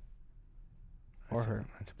hit him. Or her.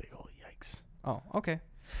 That's a big old yikes. Oh, okay.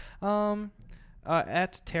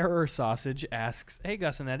 At Terror Sausage asks, hey,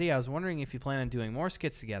 Gus and Eddie, I was wondering if you plan on doing more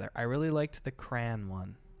skits together. I really liked the Cran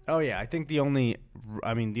one. Oh, yeah. I think the only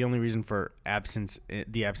reason for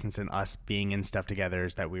the absence in us being in stuff together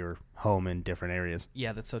is that we were home in different areas.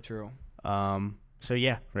 Yeah, that's so true. So,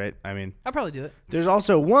 yeah, right? I mean, I'll probably do it. There's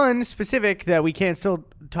also one specific that we can't still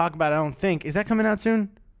talk about, I don't think. Is that coming out soon?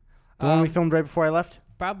 The one we filmed right before I left?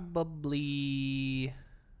 Probably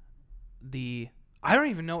I don't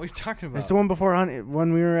even know what you're talking about. It's the one before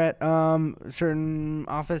when we were at certain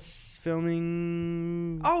office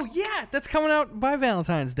filming. Oh, yeah. That's coming out by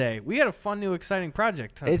Valentine's Day. We had a fun, new, exciting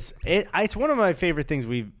project. It's one of my favorite things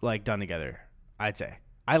we've done together, I'd say.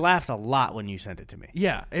 I laughed a lot when you sent it to me.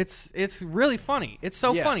 Yeah, it's really funny. It's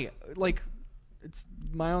so funny. Like, it's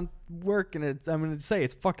my own work, and I'm going to say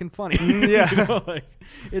it's fucking funny. Yeah.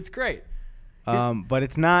 It's great. But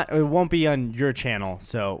it's not. It won't be on your channel.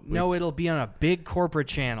 So no, it'll be on a big corporate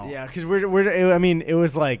channel. Yeah, because we're. I mean, it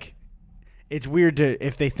was like, it's weird to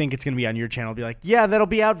if they think it's going to be on your channel, be like, yeah, that'll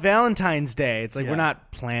be out Valentine's Day. It's like we're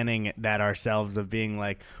not planning that ourselves of being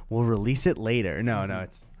like, we'll release it later. No, no,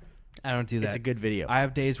 it's. I don't do that. It's a good video. I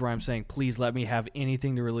have days where I'm saying, please let me have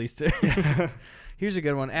anything to release to. Here's a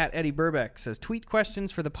good one. At Eddie Burbeck says, tweet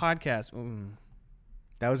questions for the podcast.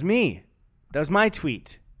 That was me. That was my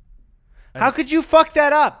tweet. How could you fuck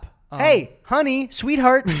that up? Hey, honey,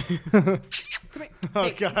 sweetheart. Come here. Oh,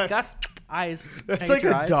 hey, God. Gus, eyes. That's like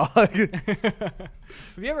a dog. Have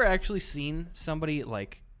you ever actually seen somebody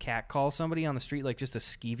like catcall somebody on the street, like just a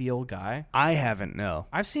skeevy old guy? I haven't, no.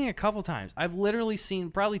 I've seen it a couple times. I've literally seen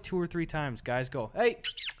probably 2 or 3 times guys go, hey.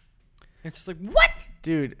 It's just like, what?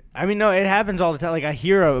 Dude, I mean, no, it happens all the time. Like, I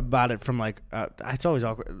hear about it from, like, it's always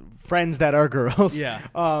awkward. Friends that are girls. Yeah.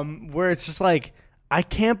 Where it's just like, I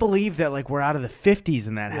can't believe that, like, we're out of the 50s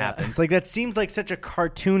and that happens. Like, that seems like such a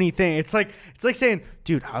cartoony thing. It's like saying,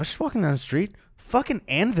 dude, I was just walking down the street. Fucking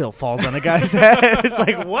anvil falls on a guy's head. It's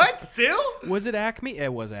like, what? Still? Was it Acme?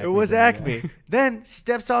 It was Acme. It was Acme. Then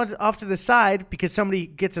steps off to the side because somebody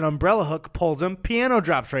gets an umbrella hook, pulls him, piano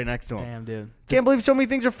drops right next to him. Damn, dude. Can't believe so many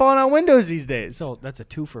things are falling out windows these days. So that's a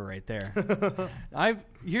twofer right there.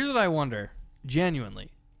 Here's what I wonder,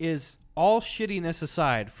 genuinely, is all shittiness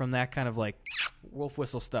aside from that kind of like wolf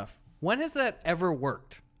whistle stuff, when has that ever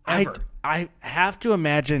worked? Ever? I have to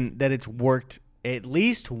imagine that it's worked at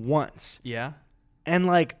least once. Yeah. And,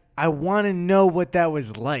 like, I want to know what that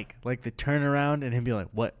was like the turnaround and him be like,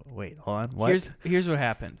 what? Wait, hold on. What? Here's what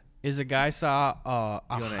happened. Is a guy saw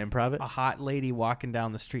you want to improv it? A hot lady walking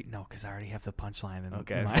down the street. No, because I already have the punchline.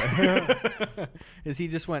 Okay. Is he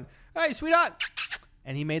just went, hey, sweetheart.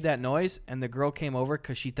 And he made that noise, and the girl came over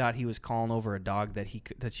because she thought he was calling over a dog that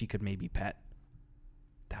she could maybe pet.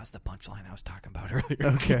 That was the punchline I was talking about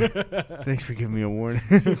earlier. Okay. Thanks for giving me a warning.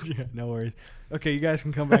 Yeah, no worries. Okay, you guys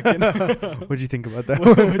can come back in. What'd you think about that?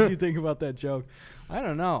 What'd you think about that joke? I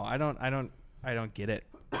don't know. I don't get it.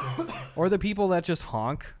 Or the people that just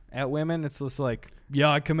honk at women. It's just like, yeah,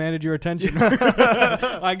 I commanded your attention.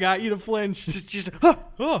 I got you to flinch. Just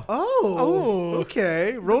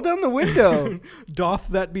okay. Roll down the window. Doth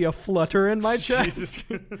that be a flutter in my chest?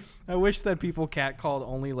 I wish that people catcalled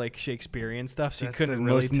only like Shakespearean stuff, so That's you couldn't the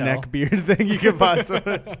really most tell. neck beard thing you could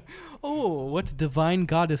possibly. Oh, what divine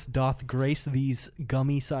goddess doth grace these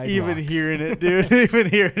gummy sidewalks? Even hearing it, dude. Even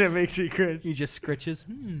hearing it makes me cringe. He just scritches.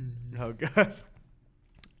 Oh God.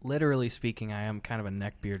 Literally speaking, I am kind of a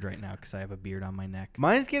neck beard right now because I have a beard on my neck.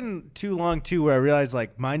 Mine's getting too long too, where I realize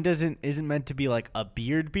like mine isn't meant to be like a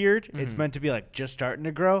beard. It's meant to be like just starting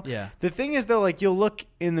to grow. Yeah. The thing is though, like you'll look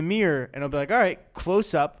in the mirror and I'll be like, all right,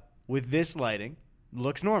 close up with this lighting,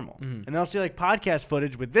 looks normal. And then I'll see like podcast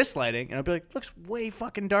footage with this lighting and I'll be like, looks way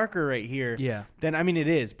fucking darker right here. Yeah. Then I mean it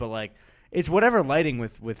is, but like it's whatever lighting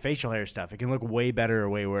with facial hair stuff. It can look way better or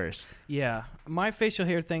way worse. Yeah. My facial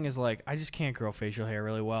hair thing is like, I just can't grow facial hair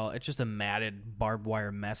really well. It's just a matted barbed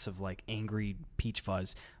wire mess of like angry peach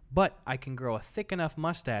fuzz. But I can grow a thick enough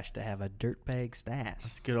mustache to have a dirtbag stash.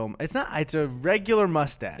 It's good old. It's a regular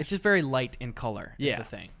mustache. It's just very light in color. Is Yeah. the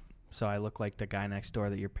thing. So I look like the guy next door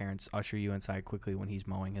that your parents usher you inside quickly when he's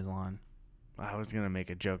mowing his lawn. I was going to make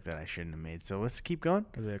a joke that I shouldn't have made, so let's keep going.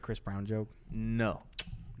 Was it a Chris Brown joke? No.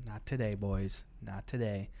 Not today, boys. Not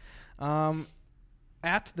today.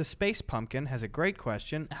 At the Space Pumpkin has a great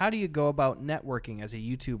question. How do you go about networking as a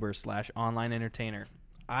YouTuber / online entertainer?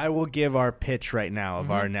 I will give our pitch right now of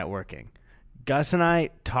our networking. Gus and I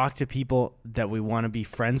talk to people that we want to be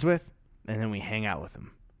friends with, and then we hang out with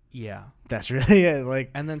them. Yeah. That's really it.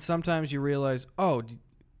 And then sometimes you realize, oh, do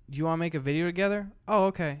you want to make a video together? Oh,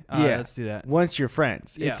 okay. Yeah. Let's do that. Once you're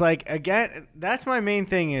friends. Yeah. It's like, again, that's my main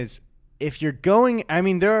thing is if you're going, I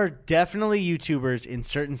mean, there are definitely YouTubers in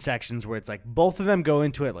certain sections where it's like both of them go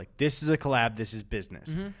into it like, this is a collab, this is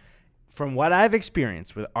business. From what I've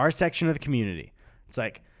experienced with our section of the community, it's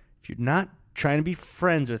like, if you're not trying to be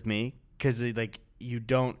friends with me because like you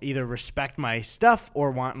don't either respect my stuff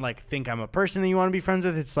or think I'm a person that you want to be friends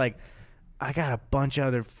with, it's like I got a bunch of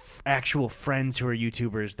other actual friends who are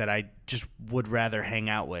YouTubers that I just would rather hang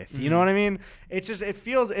out with. You know what I mean? It's just, it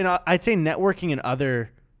feels, I'd say networking in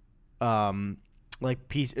other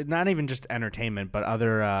not even just entertainment, but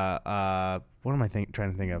other what am I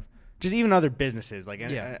trying to think of? Just even other businesses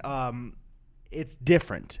it's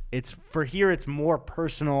different. It's for here. It's more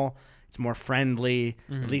personal. It's more friendly.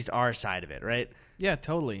 At least our side of it, right? Yeah,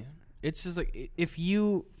 totally. It's just like if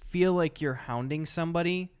you feel like you're hounding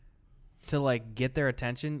somebody to like get their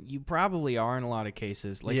attention, you probably are in a lot of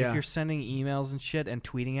cases. Like if you're sending emails and shit and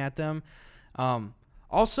tweeting at them.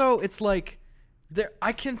 Also, it's like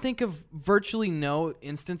I can think of virtually no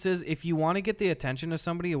instances if you want to get the attention of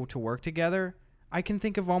somebody to work together. I can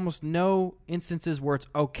think of almost no instances where it's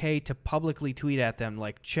okay to publicly tweet at them,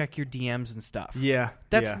 like, check your DMs and stuff. Yeah.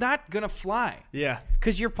 That's not going to fly. Yeah.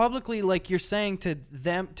 Because you're publicly, like, you're saying to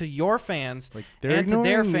them, to your fans, like, and to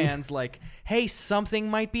their fans, like, hey, something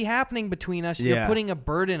might be happening between us. You're putting a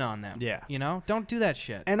burden on them. Yeah. You know? Don't do that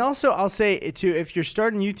shit. And also, I'll say, too, if you're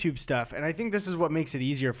starting YouTube stuff, and I think this is what makes it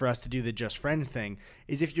easier for us to do the Just Friends thing,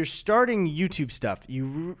 is if you're starting YouTube stuff,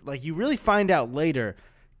 you really find out later,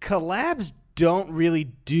 collabs don't really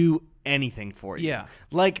do anything for you. Yeah.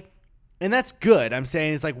 And that's good. I'm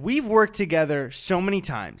saying is like we've worked together so many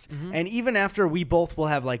times. And even after we both will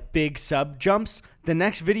have like big sub jumps, the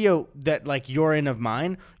next video that like you're in of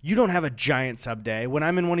mine, you don't have a giant sub day. When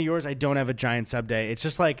I'm in one of yours, I don't have a giant sub day. It's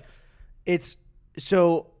just like I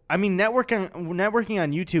mean networking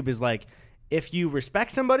on YouTube is like if you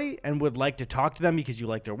respect somebody and would like to talk to them because you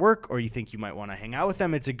like their work or you think you might want to hang out with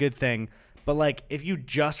them, it's a good thing. But, like, if you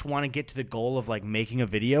just want to get to the goal of, like, making a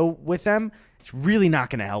video with them, it's really not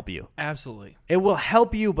going to help you. Absolutely. It will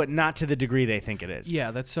help you, but not to the degree they think it is. Yeah,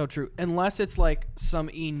 that's so true. Unless it's, like, some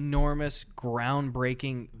enormous,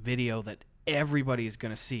 groundbreaking video that everybody's going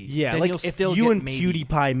to see. Yeah, then like, you'll if still you get and maybe.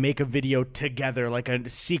 PewDiePie make a video together, like a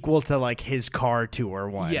sequel to, like, his car tour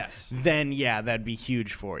one. Yes. Then, yeah, that'd be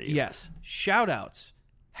huge for you. Yes. Shout-outs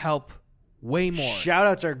help way more.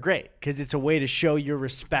 Shout-outs are great because it's a way to show your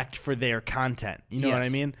respect for their content. You know what I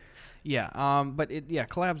mean? Yeah. But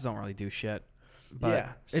collabs don't really do shit.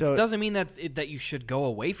 But so it doesn't mean that you should go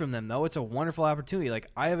away from them though. It's a wonderful opportunity. Like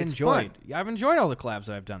I've enjoyed all the collabs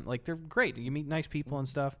that I've done. Like they're great. You meet nice people and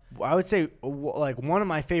stuff. I would say like one of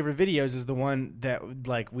my favorite videos is the one that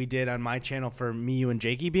like we did on my channel for me, you, and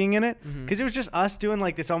Jakey being in it because it was just us doing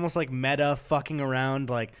like this almost like meta fucking around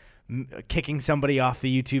like kicking somebody off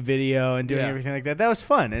the YouTube video and doing everything like that. That was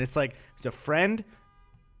fun. And it's like, it's a friend.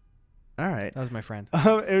 All right. That was my friend.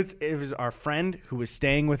 It was our friend who was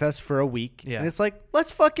staying with us for a week. Yeah. And it's like,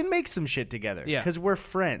 let's fucking make some shit together. Yeah. Because we're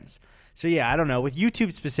friends. So yeah, I don't know. With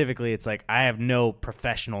YouTube specifically, it's like, I have no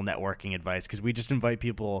professional networking advice because we just invite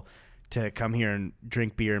people to come here and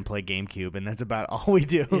drink beer and play GameCube. And that's about all we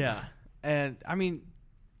do. Yeah. And I mean,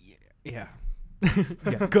 yeah.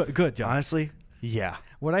 Yeah. Good, John. Honestly. Yeah.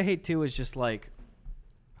 What I hate too is just like,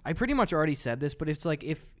 I pretty much already said this, but it's like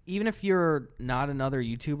even if you're not another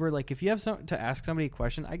YouTuber, like if you have to ask somebody a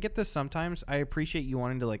question, I get this sometimes. I appreciate you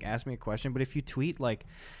wanting to like ask me a question, but if you tweet like,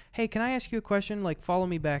 "Hey, can I ask you a question?" Like follow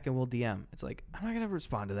me back and we'll DM. It's like I'm not gonna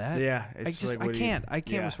respond to that. Yeah, I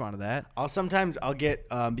can't respond to that. I'll get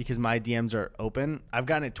because my DMs are open. I've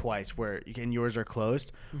gotten it twice where yours are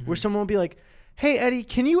closed, where someone will be like, "Hey Eddie,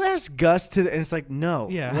 can you ask Gus to?" And it's like, no.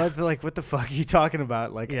 Yeah. What the fuck are you talking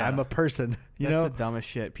about? Like, I'm a person. That's the dumbest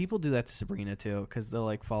shit. People do that to Sabrina too, because they'll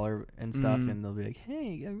like follow her and stuff, and they'll be like,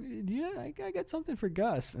 "Hey, I got something for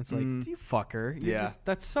Gus." And it's like, you fucker.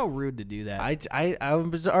 That's so rude to do that. I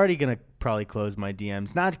was already gonna probably close my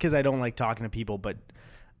DMs, not because I don't like talking to people, but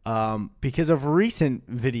because of recent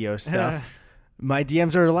video stuff. My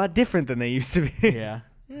DMs are a lot different than they used to be. Yeah.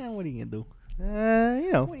 What are you gonna do? What are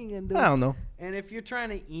you gonna do? I don't know. And if you're trying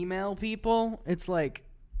to email people, it's like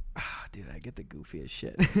Dude, I get the goofiest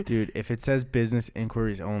shit. Dude, if it says business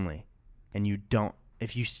inquiries only, and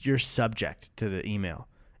your subject to the email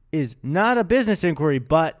is not a business inquiry,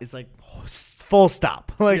 but it's like full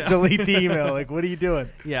stop, like delete the email. Like, what are you doing?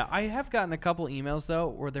 Yeah, I have gotten a couple emails though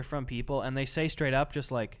where they're from people and they say straight up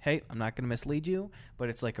just like, hey, I'm not going to mislead you, but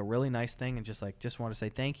it's like a really nice thing and just want to say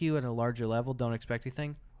thank you at a larger level. Don't expect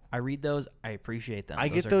anything. I read those. I appreciate them. I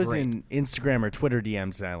get those in Instagram or Twitter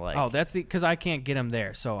DMs that I like. Oh, that's because I can't get them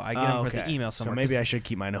there, so I get them for the email somewhere. So maybe I should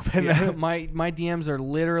keep mine open. Yeah, my DMs are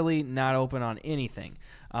literally not open on anything.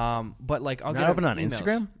 But like I'll not get open on emails.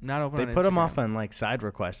 Instagram. Not open. They on Instagram. put them off on like side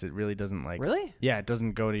requests. It really doesn't like. Really? Yeah, it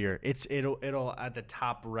doesn't go to your. It'll at the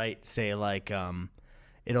top right say like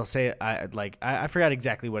It'll say I forgot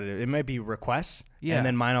exactly what it is. It might be requests. Yeah. And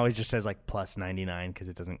then mine always just says like plus 99 because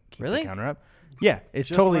it doesn't keep the counter up. Yeah, it's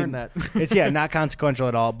just totally learned that. It's not consequential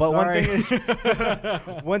at all. But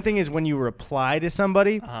one thing is when you reply to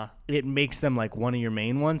somebody, it makes them like one of your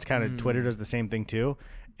main ones. Kind of Twitter does the same thing too,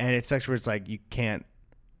 and it sucks where it's like you can't.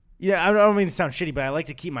 Yeah, I don't mean to sound shitty, but I like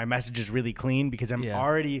to keep my messages really clean because I'm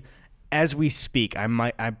already, as we speak,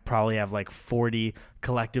 I probably have like 40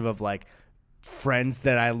 collective of like friends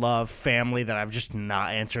that I love, family that I've just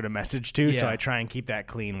not answered a message to. So I try and keep that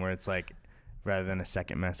clean where it's like. Rather than a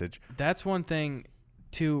second message. That's one thing,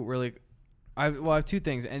 too, really. I have two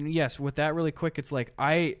things. And, yes, with that really quick, it's like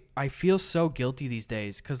I feel so guilty these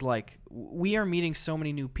days because, like, we are meeting so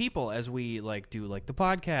many new people as we, like, do, like, the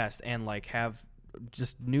podcast and, like, have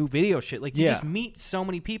just new video shit. Like, you just meet so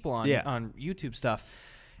many people on YouTube stuff.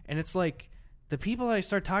 And it's like the people that I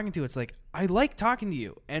start talking to, it's like, I like talking to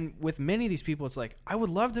you. And with many of these people, it's like, I would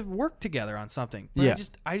love to work together on something. But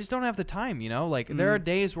I just don't have the time, you know? Like, there are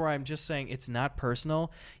days where I'm just saying it's not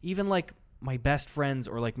personal. Even, like, my best friends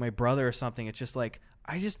or, like, my brother or something, it's just like,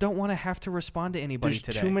 I just don't want to have to respond to anybody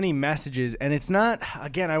today. There's too many messages. And it's not,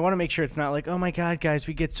 again, I want to make sure it's not like, oh, my God, guys,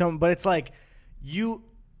 we get so... But it's like,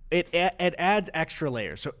 It adds extra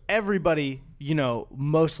layers. So everybody, you know,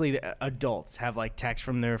 mostly the adults have like texts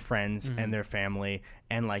from their friends and their family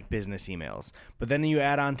and like business emails. But then you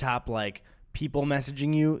add on top like people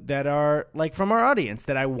messaging you that are like from our audience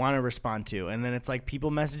that I want to respond to. And then it's like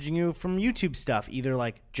people messaging you from YouTube stuff, either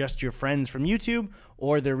like just your friends from YouTube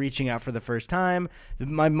or they're reaching out for the first time.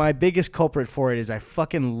 My biggest culprit for it is I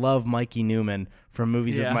fucking love Mikey Newman from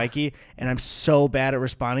Movies with Mikey, and I'm so bad at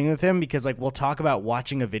responding with him because like we'll talk about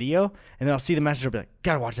watching a video and then I'll see the message, I'll be like,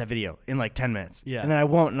 gotta watch that video in like 10 minutes. Yeah. And then I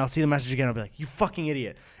won't, and I'll see the message again, I'll be like, you fucking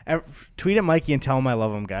idiot. Tweet at Mikey and tell him I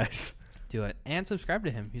love him, guys. Do it. And subscribe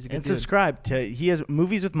to him. He's a good dude. And subscribe to he has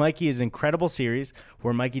Movies with Mikey is an incredible series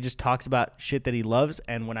where Mikey just talks about shit that he loves,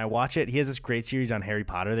 and when I watch it, he has this great series on Harry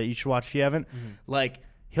Potter that you should watch if you haven't. Like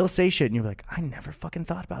he'll say shit and you'll be like, I never fucking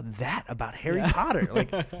thought about that about Harry Potter.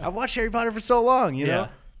 Like I've watched Harry Potter for so long, you know?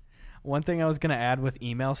 One thing I was going to add with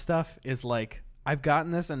email stuff is like I've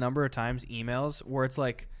gotten this a number of times, emails, where it's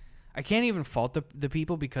like I can't even fault the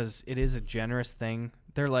people because it is a generous thing.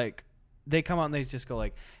 They're like, they come out and they just go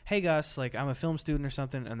like, hey, Gus, like I'm a film student or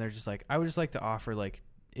something. And they're just like, I would just like to offer like,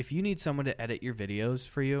 if you need someone to edit your videos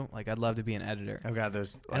for you, like I'd love to be an editor. I've got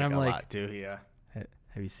those and I'm a like, lot too, yeah.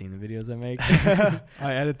 Have you seen the videos I make?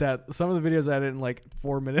 I edit that. Some of the videos I edit in like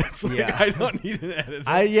 4 minutes. Like, I don't need an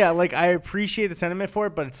editor. Like I appreciate the sentiment for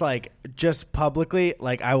it, but it's like just publicly,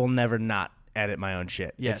 like I will never not edit my own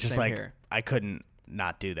shit. Yeah, it's just same like here. I couldn't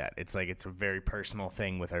not do that. It's like it's a very personal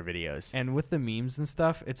thing with our videos. And with the memes and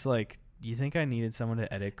stuff, it's like, you think I needed someone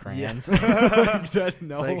to edit crayons?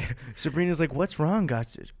 No. Like, Sabrina's like, what's wrong,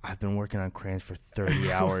 guys? I've been working on crayons for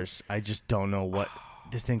 30 hours. I just don't know what.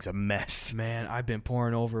 This thing's a mess. Man, I've been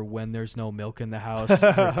pouring over when there's no milk in the house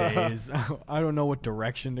for days. I don't know what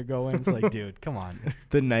direction to go in. It's like, dude, come on.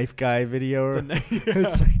 The knife guy video.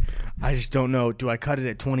 It's like, I just don't know. Do I cut it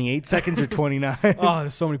at 28 seconds or 29? Oh,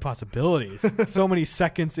 there's so many possibilities. So many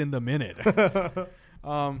seconds in the minute.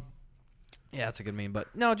 Yeah, that's a good meme.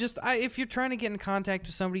 But no, just if you're trying to get in contact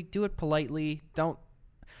with somebody, do it politely.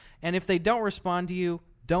 And if they don't respond to you,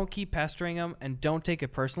 don't keep pestering them and don't take it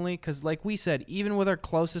personally because, like we said, even with our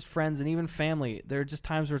closest friends and even family, there are just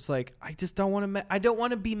times where it's like, I just don't want to. I don't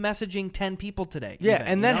want to be messaging 10 people today. Yeah, even,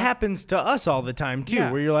 and that happens to us all the time too.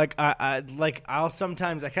 Yeah. Where you're like, I'll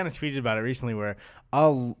sometimes I kind of tweeted about it recently where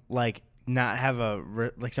I'll like not have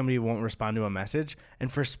like somebody won't respond to a message, and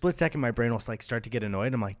for a split second my brain will like start to get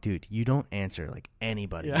annoyed. I'm like, dude, you don't answer like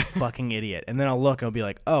anybody, you fucking idiot. And then I'll look and I'll be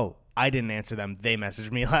like, oh, I didn't answer them. They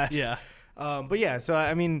messaged me last. Yeah. But yeah, so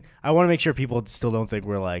I mean, I want to make sure people still don't think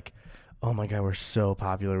we're like, oh my God, we're so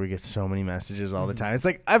popular. We get so many messages all the time. It's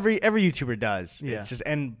like every YouTuber does. Yeah. It's just,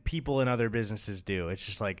 and people in other businesses do. It's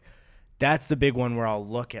just like, That's the big one where I'll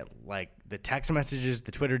look at like the text messages,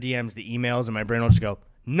 the Twitter DMs, the emails, and my brain will just go,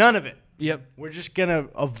 none of it. Yep. We're just going to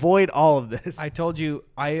avoid all of this. I told you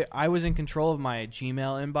I was in control of my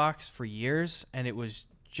Gmail inbox for years, and it was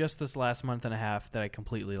just this last month and a half that I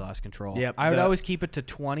completely lost control. Yep, I would always keep it to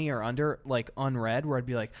 20 or under, like unread, where I'd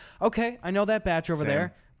be like, okay, I know that batch over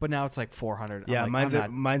there, but now it's like 400. Yeah, like,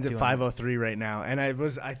 mine's at 503 right now, and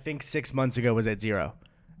I think 6 months ago was at 0.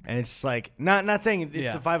 And it's just like, not saying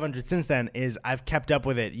it's the 500 since then, is I've kept up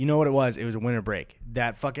with it. You know what it was? It was a winter break.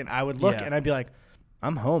 That fucking, I would look and I'd be like,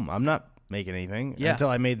 I'm home. I'm not making anything. Yeah. Until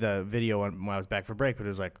I made the video when I was back for break, but it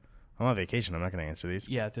was like, I'm on vacation. I'm not going to answer these.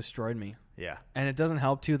 Yeah, it destroyed me. Yeah. And it doesn't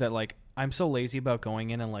help, too, that, like, I'm so lazy about going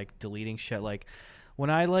in and, like, deleting shit. Like, when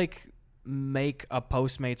I, like, make a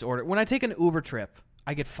Postmates order, when I take an Uber trip,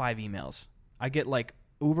 I get 5 emails. I get, like,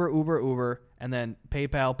 Uber, and then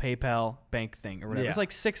PayPal, bank thing, or whatever. It's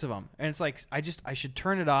like 6 of them. And it's like, I should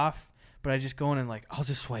turn it off, but I just go in and, like, I'll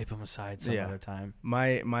just swipe them aside some other time.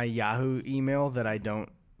 My Yahoo email that I don't,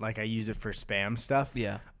 like, I use it for spam stuff.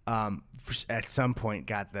 Yeah. At some point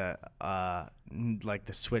got the like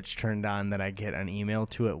the switch turned on that I get an email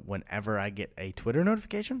to it whenever I get a Twitter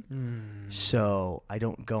notification. So I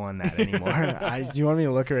don't go on that anymore. Do you want me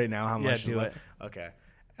to look right now? How much? Yeah, do it. Okay.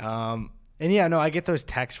 And yeah, no, I get those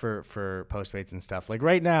texts for Postmates and stuff. Like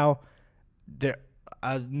right now, there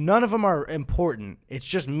none of them are important. It's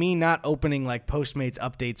just me not opening like Postmates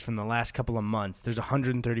updates from the last couple of months. There's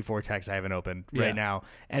 134 texts I haven't opened right now,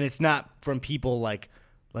 and it's not from people like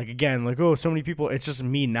again, like, oh, so many people. It's just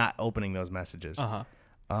me not opening those messages.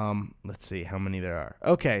 Let's see how many there are.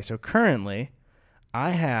 Okay, so currently,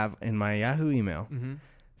 I have in my Yahoo email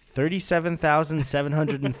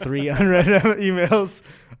 37,703 unread emails.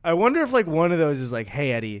 I wonder if like one of those is like,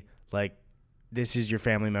 hey Eddie, like this is your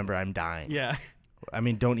family member. I'm dying. Yeah. I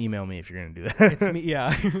mean, don't email me if you're gonna do that. It's me.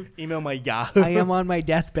 Yeah. Email my Yahoo. I am on my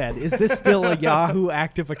deathbed. Is this still a Yahoo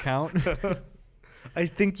active account? I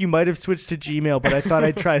think you might have switched to Gmail, but I thought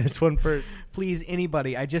I'd try this one first. Please,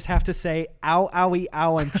 anybody. I just have to say, ow, owie,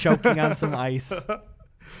 ow, I'm choking on some ice.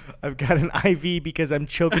 I've got an IV because I'm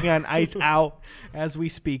choking on ice, ow. As we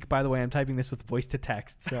speak, by the way, I'm typing this with voice to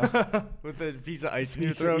text. So with a piece of ice in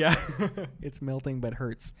your throat? Yeah. It's melting, but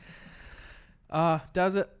hurts. That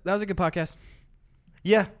was a good podcast.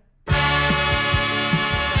 Yeah,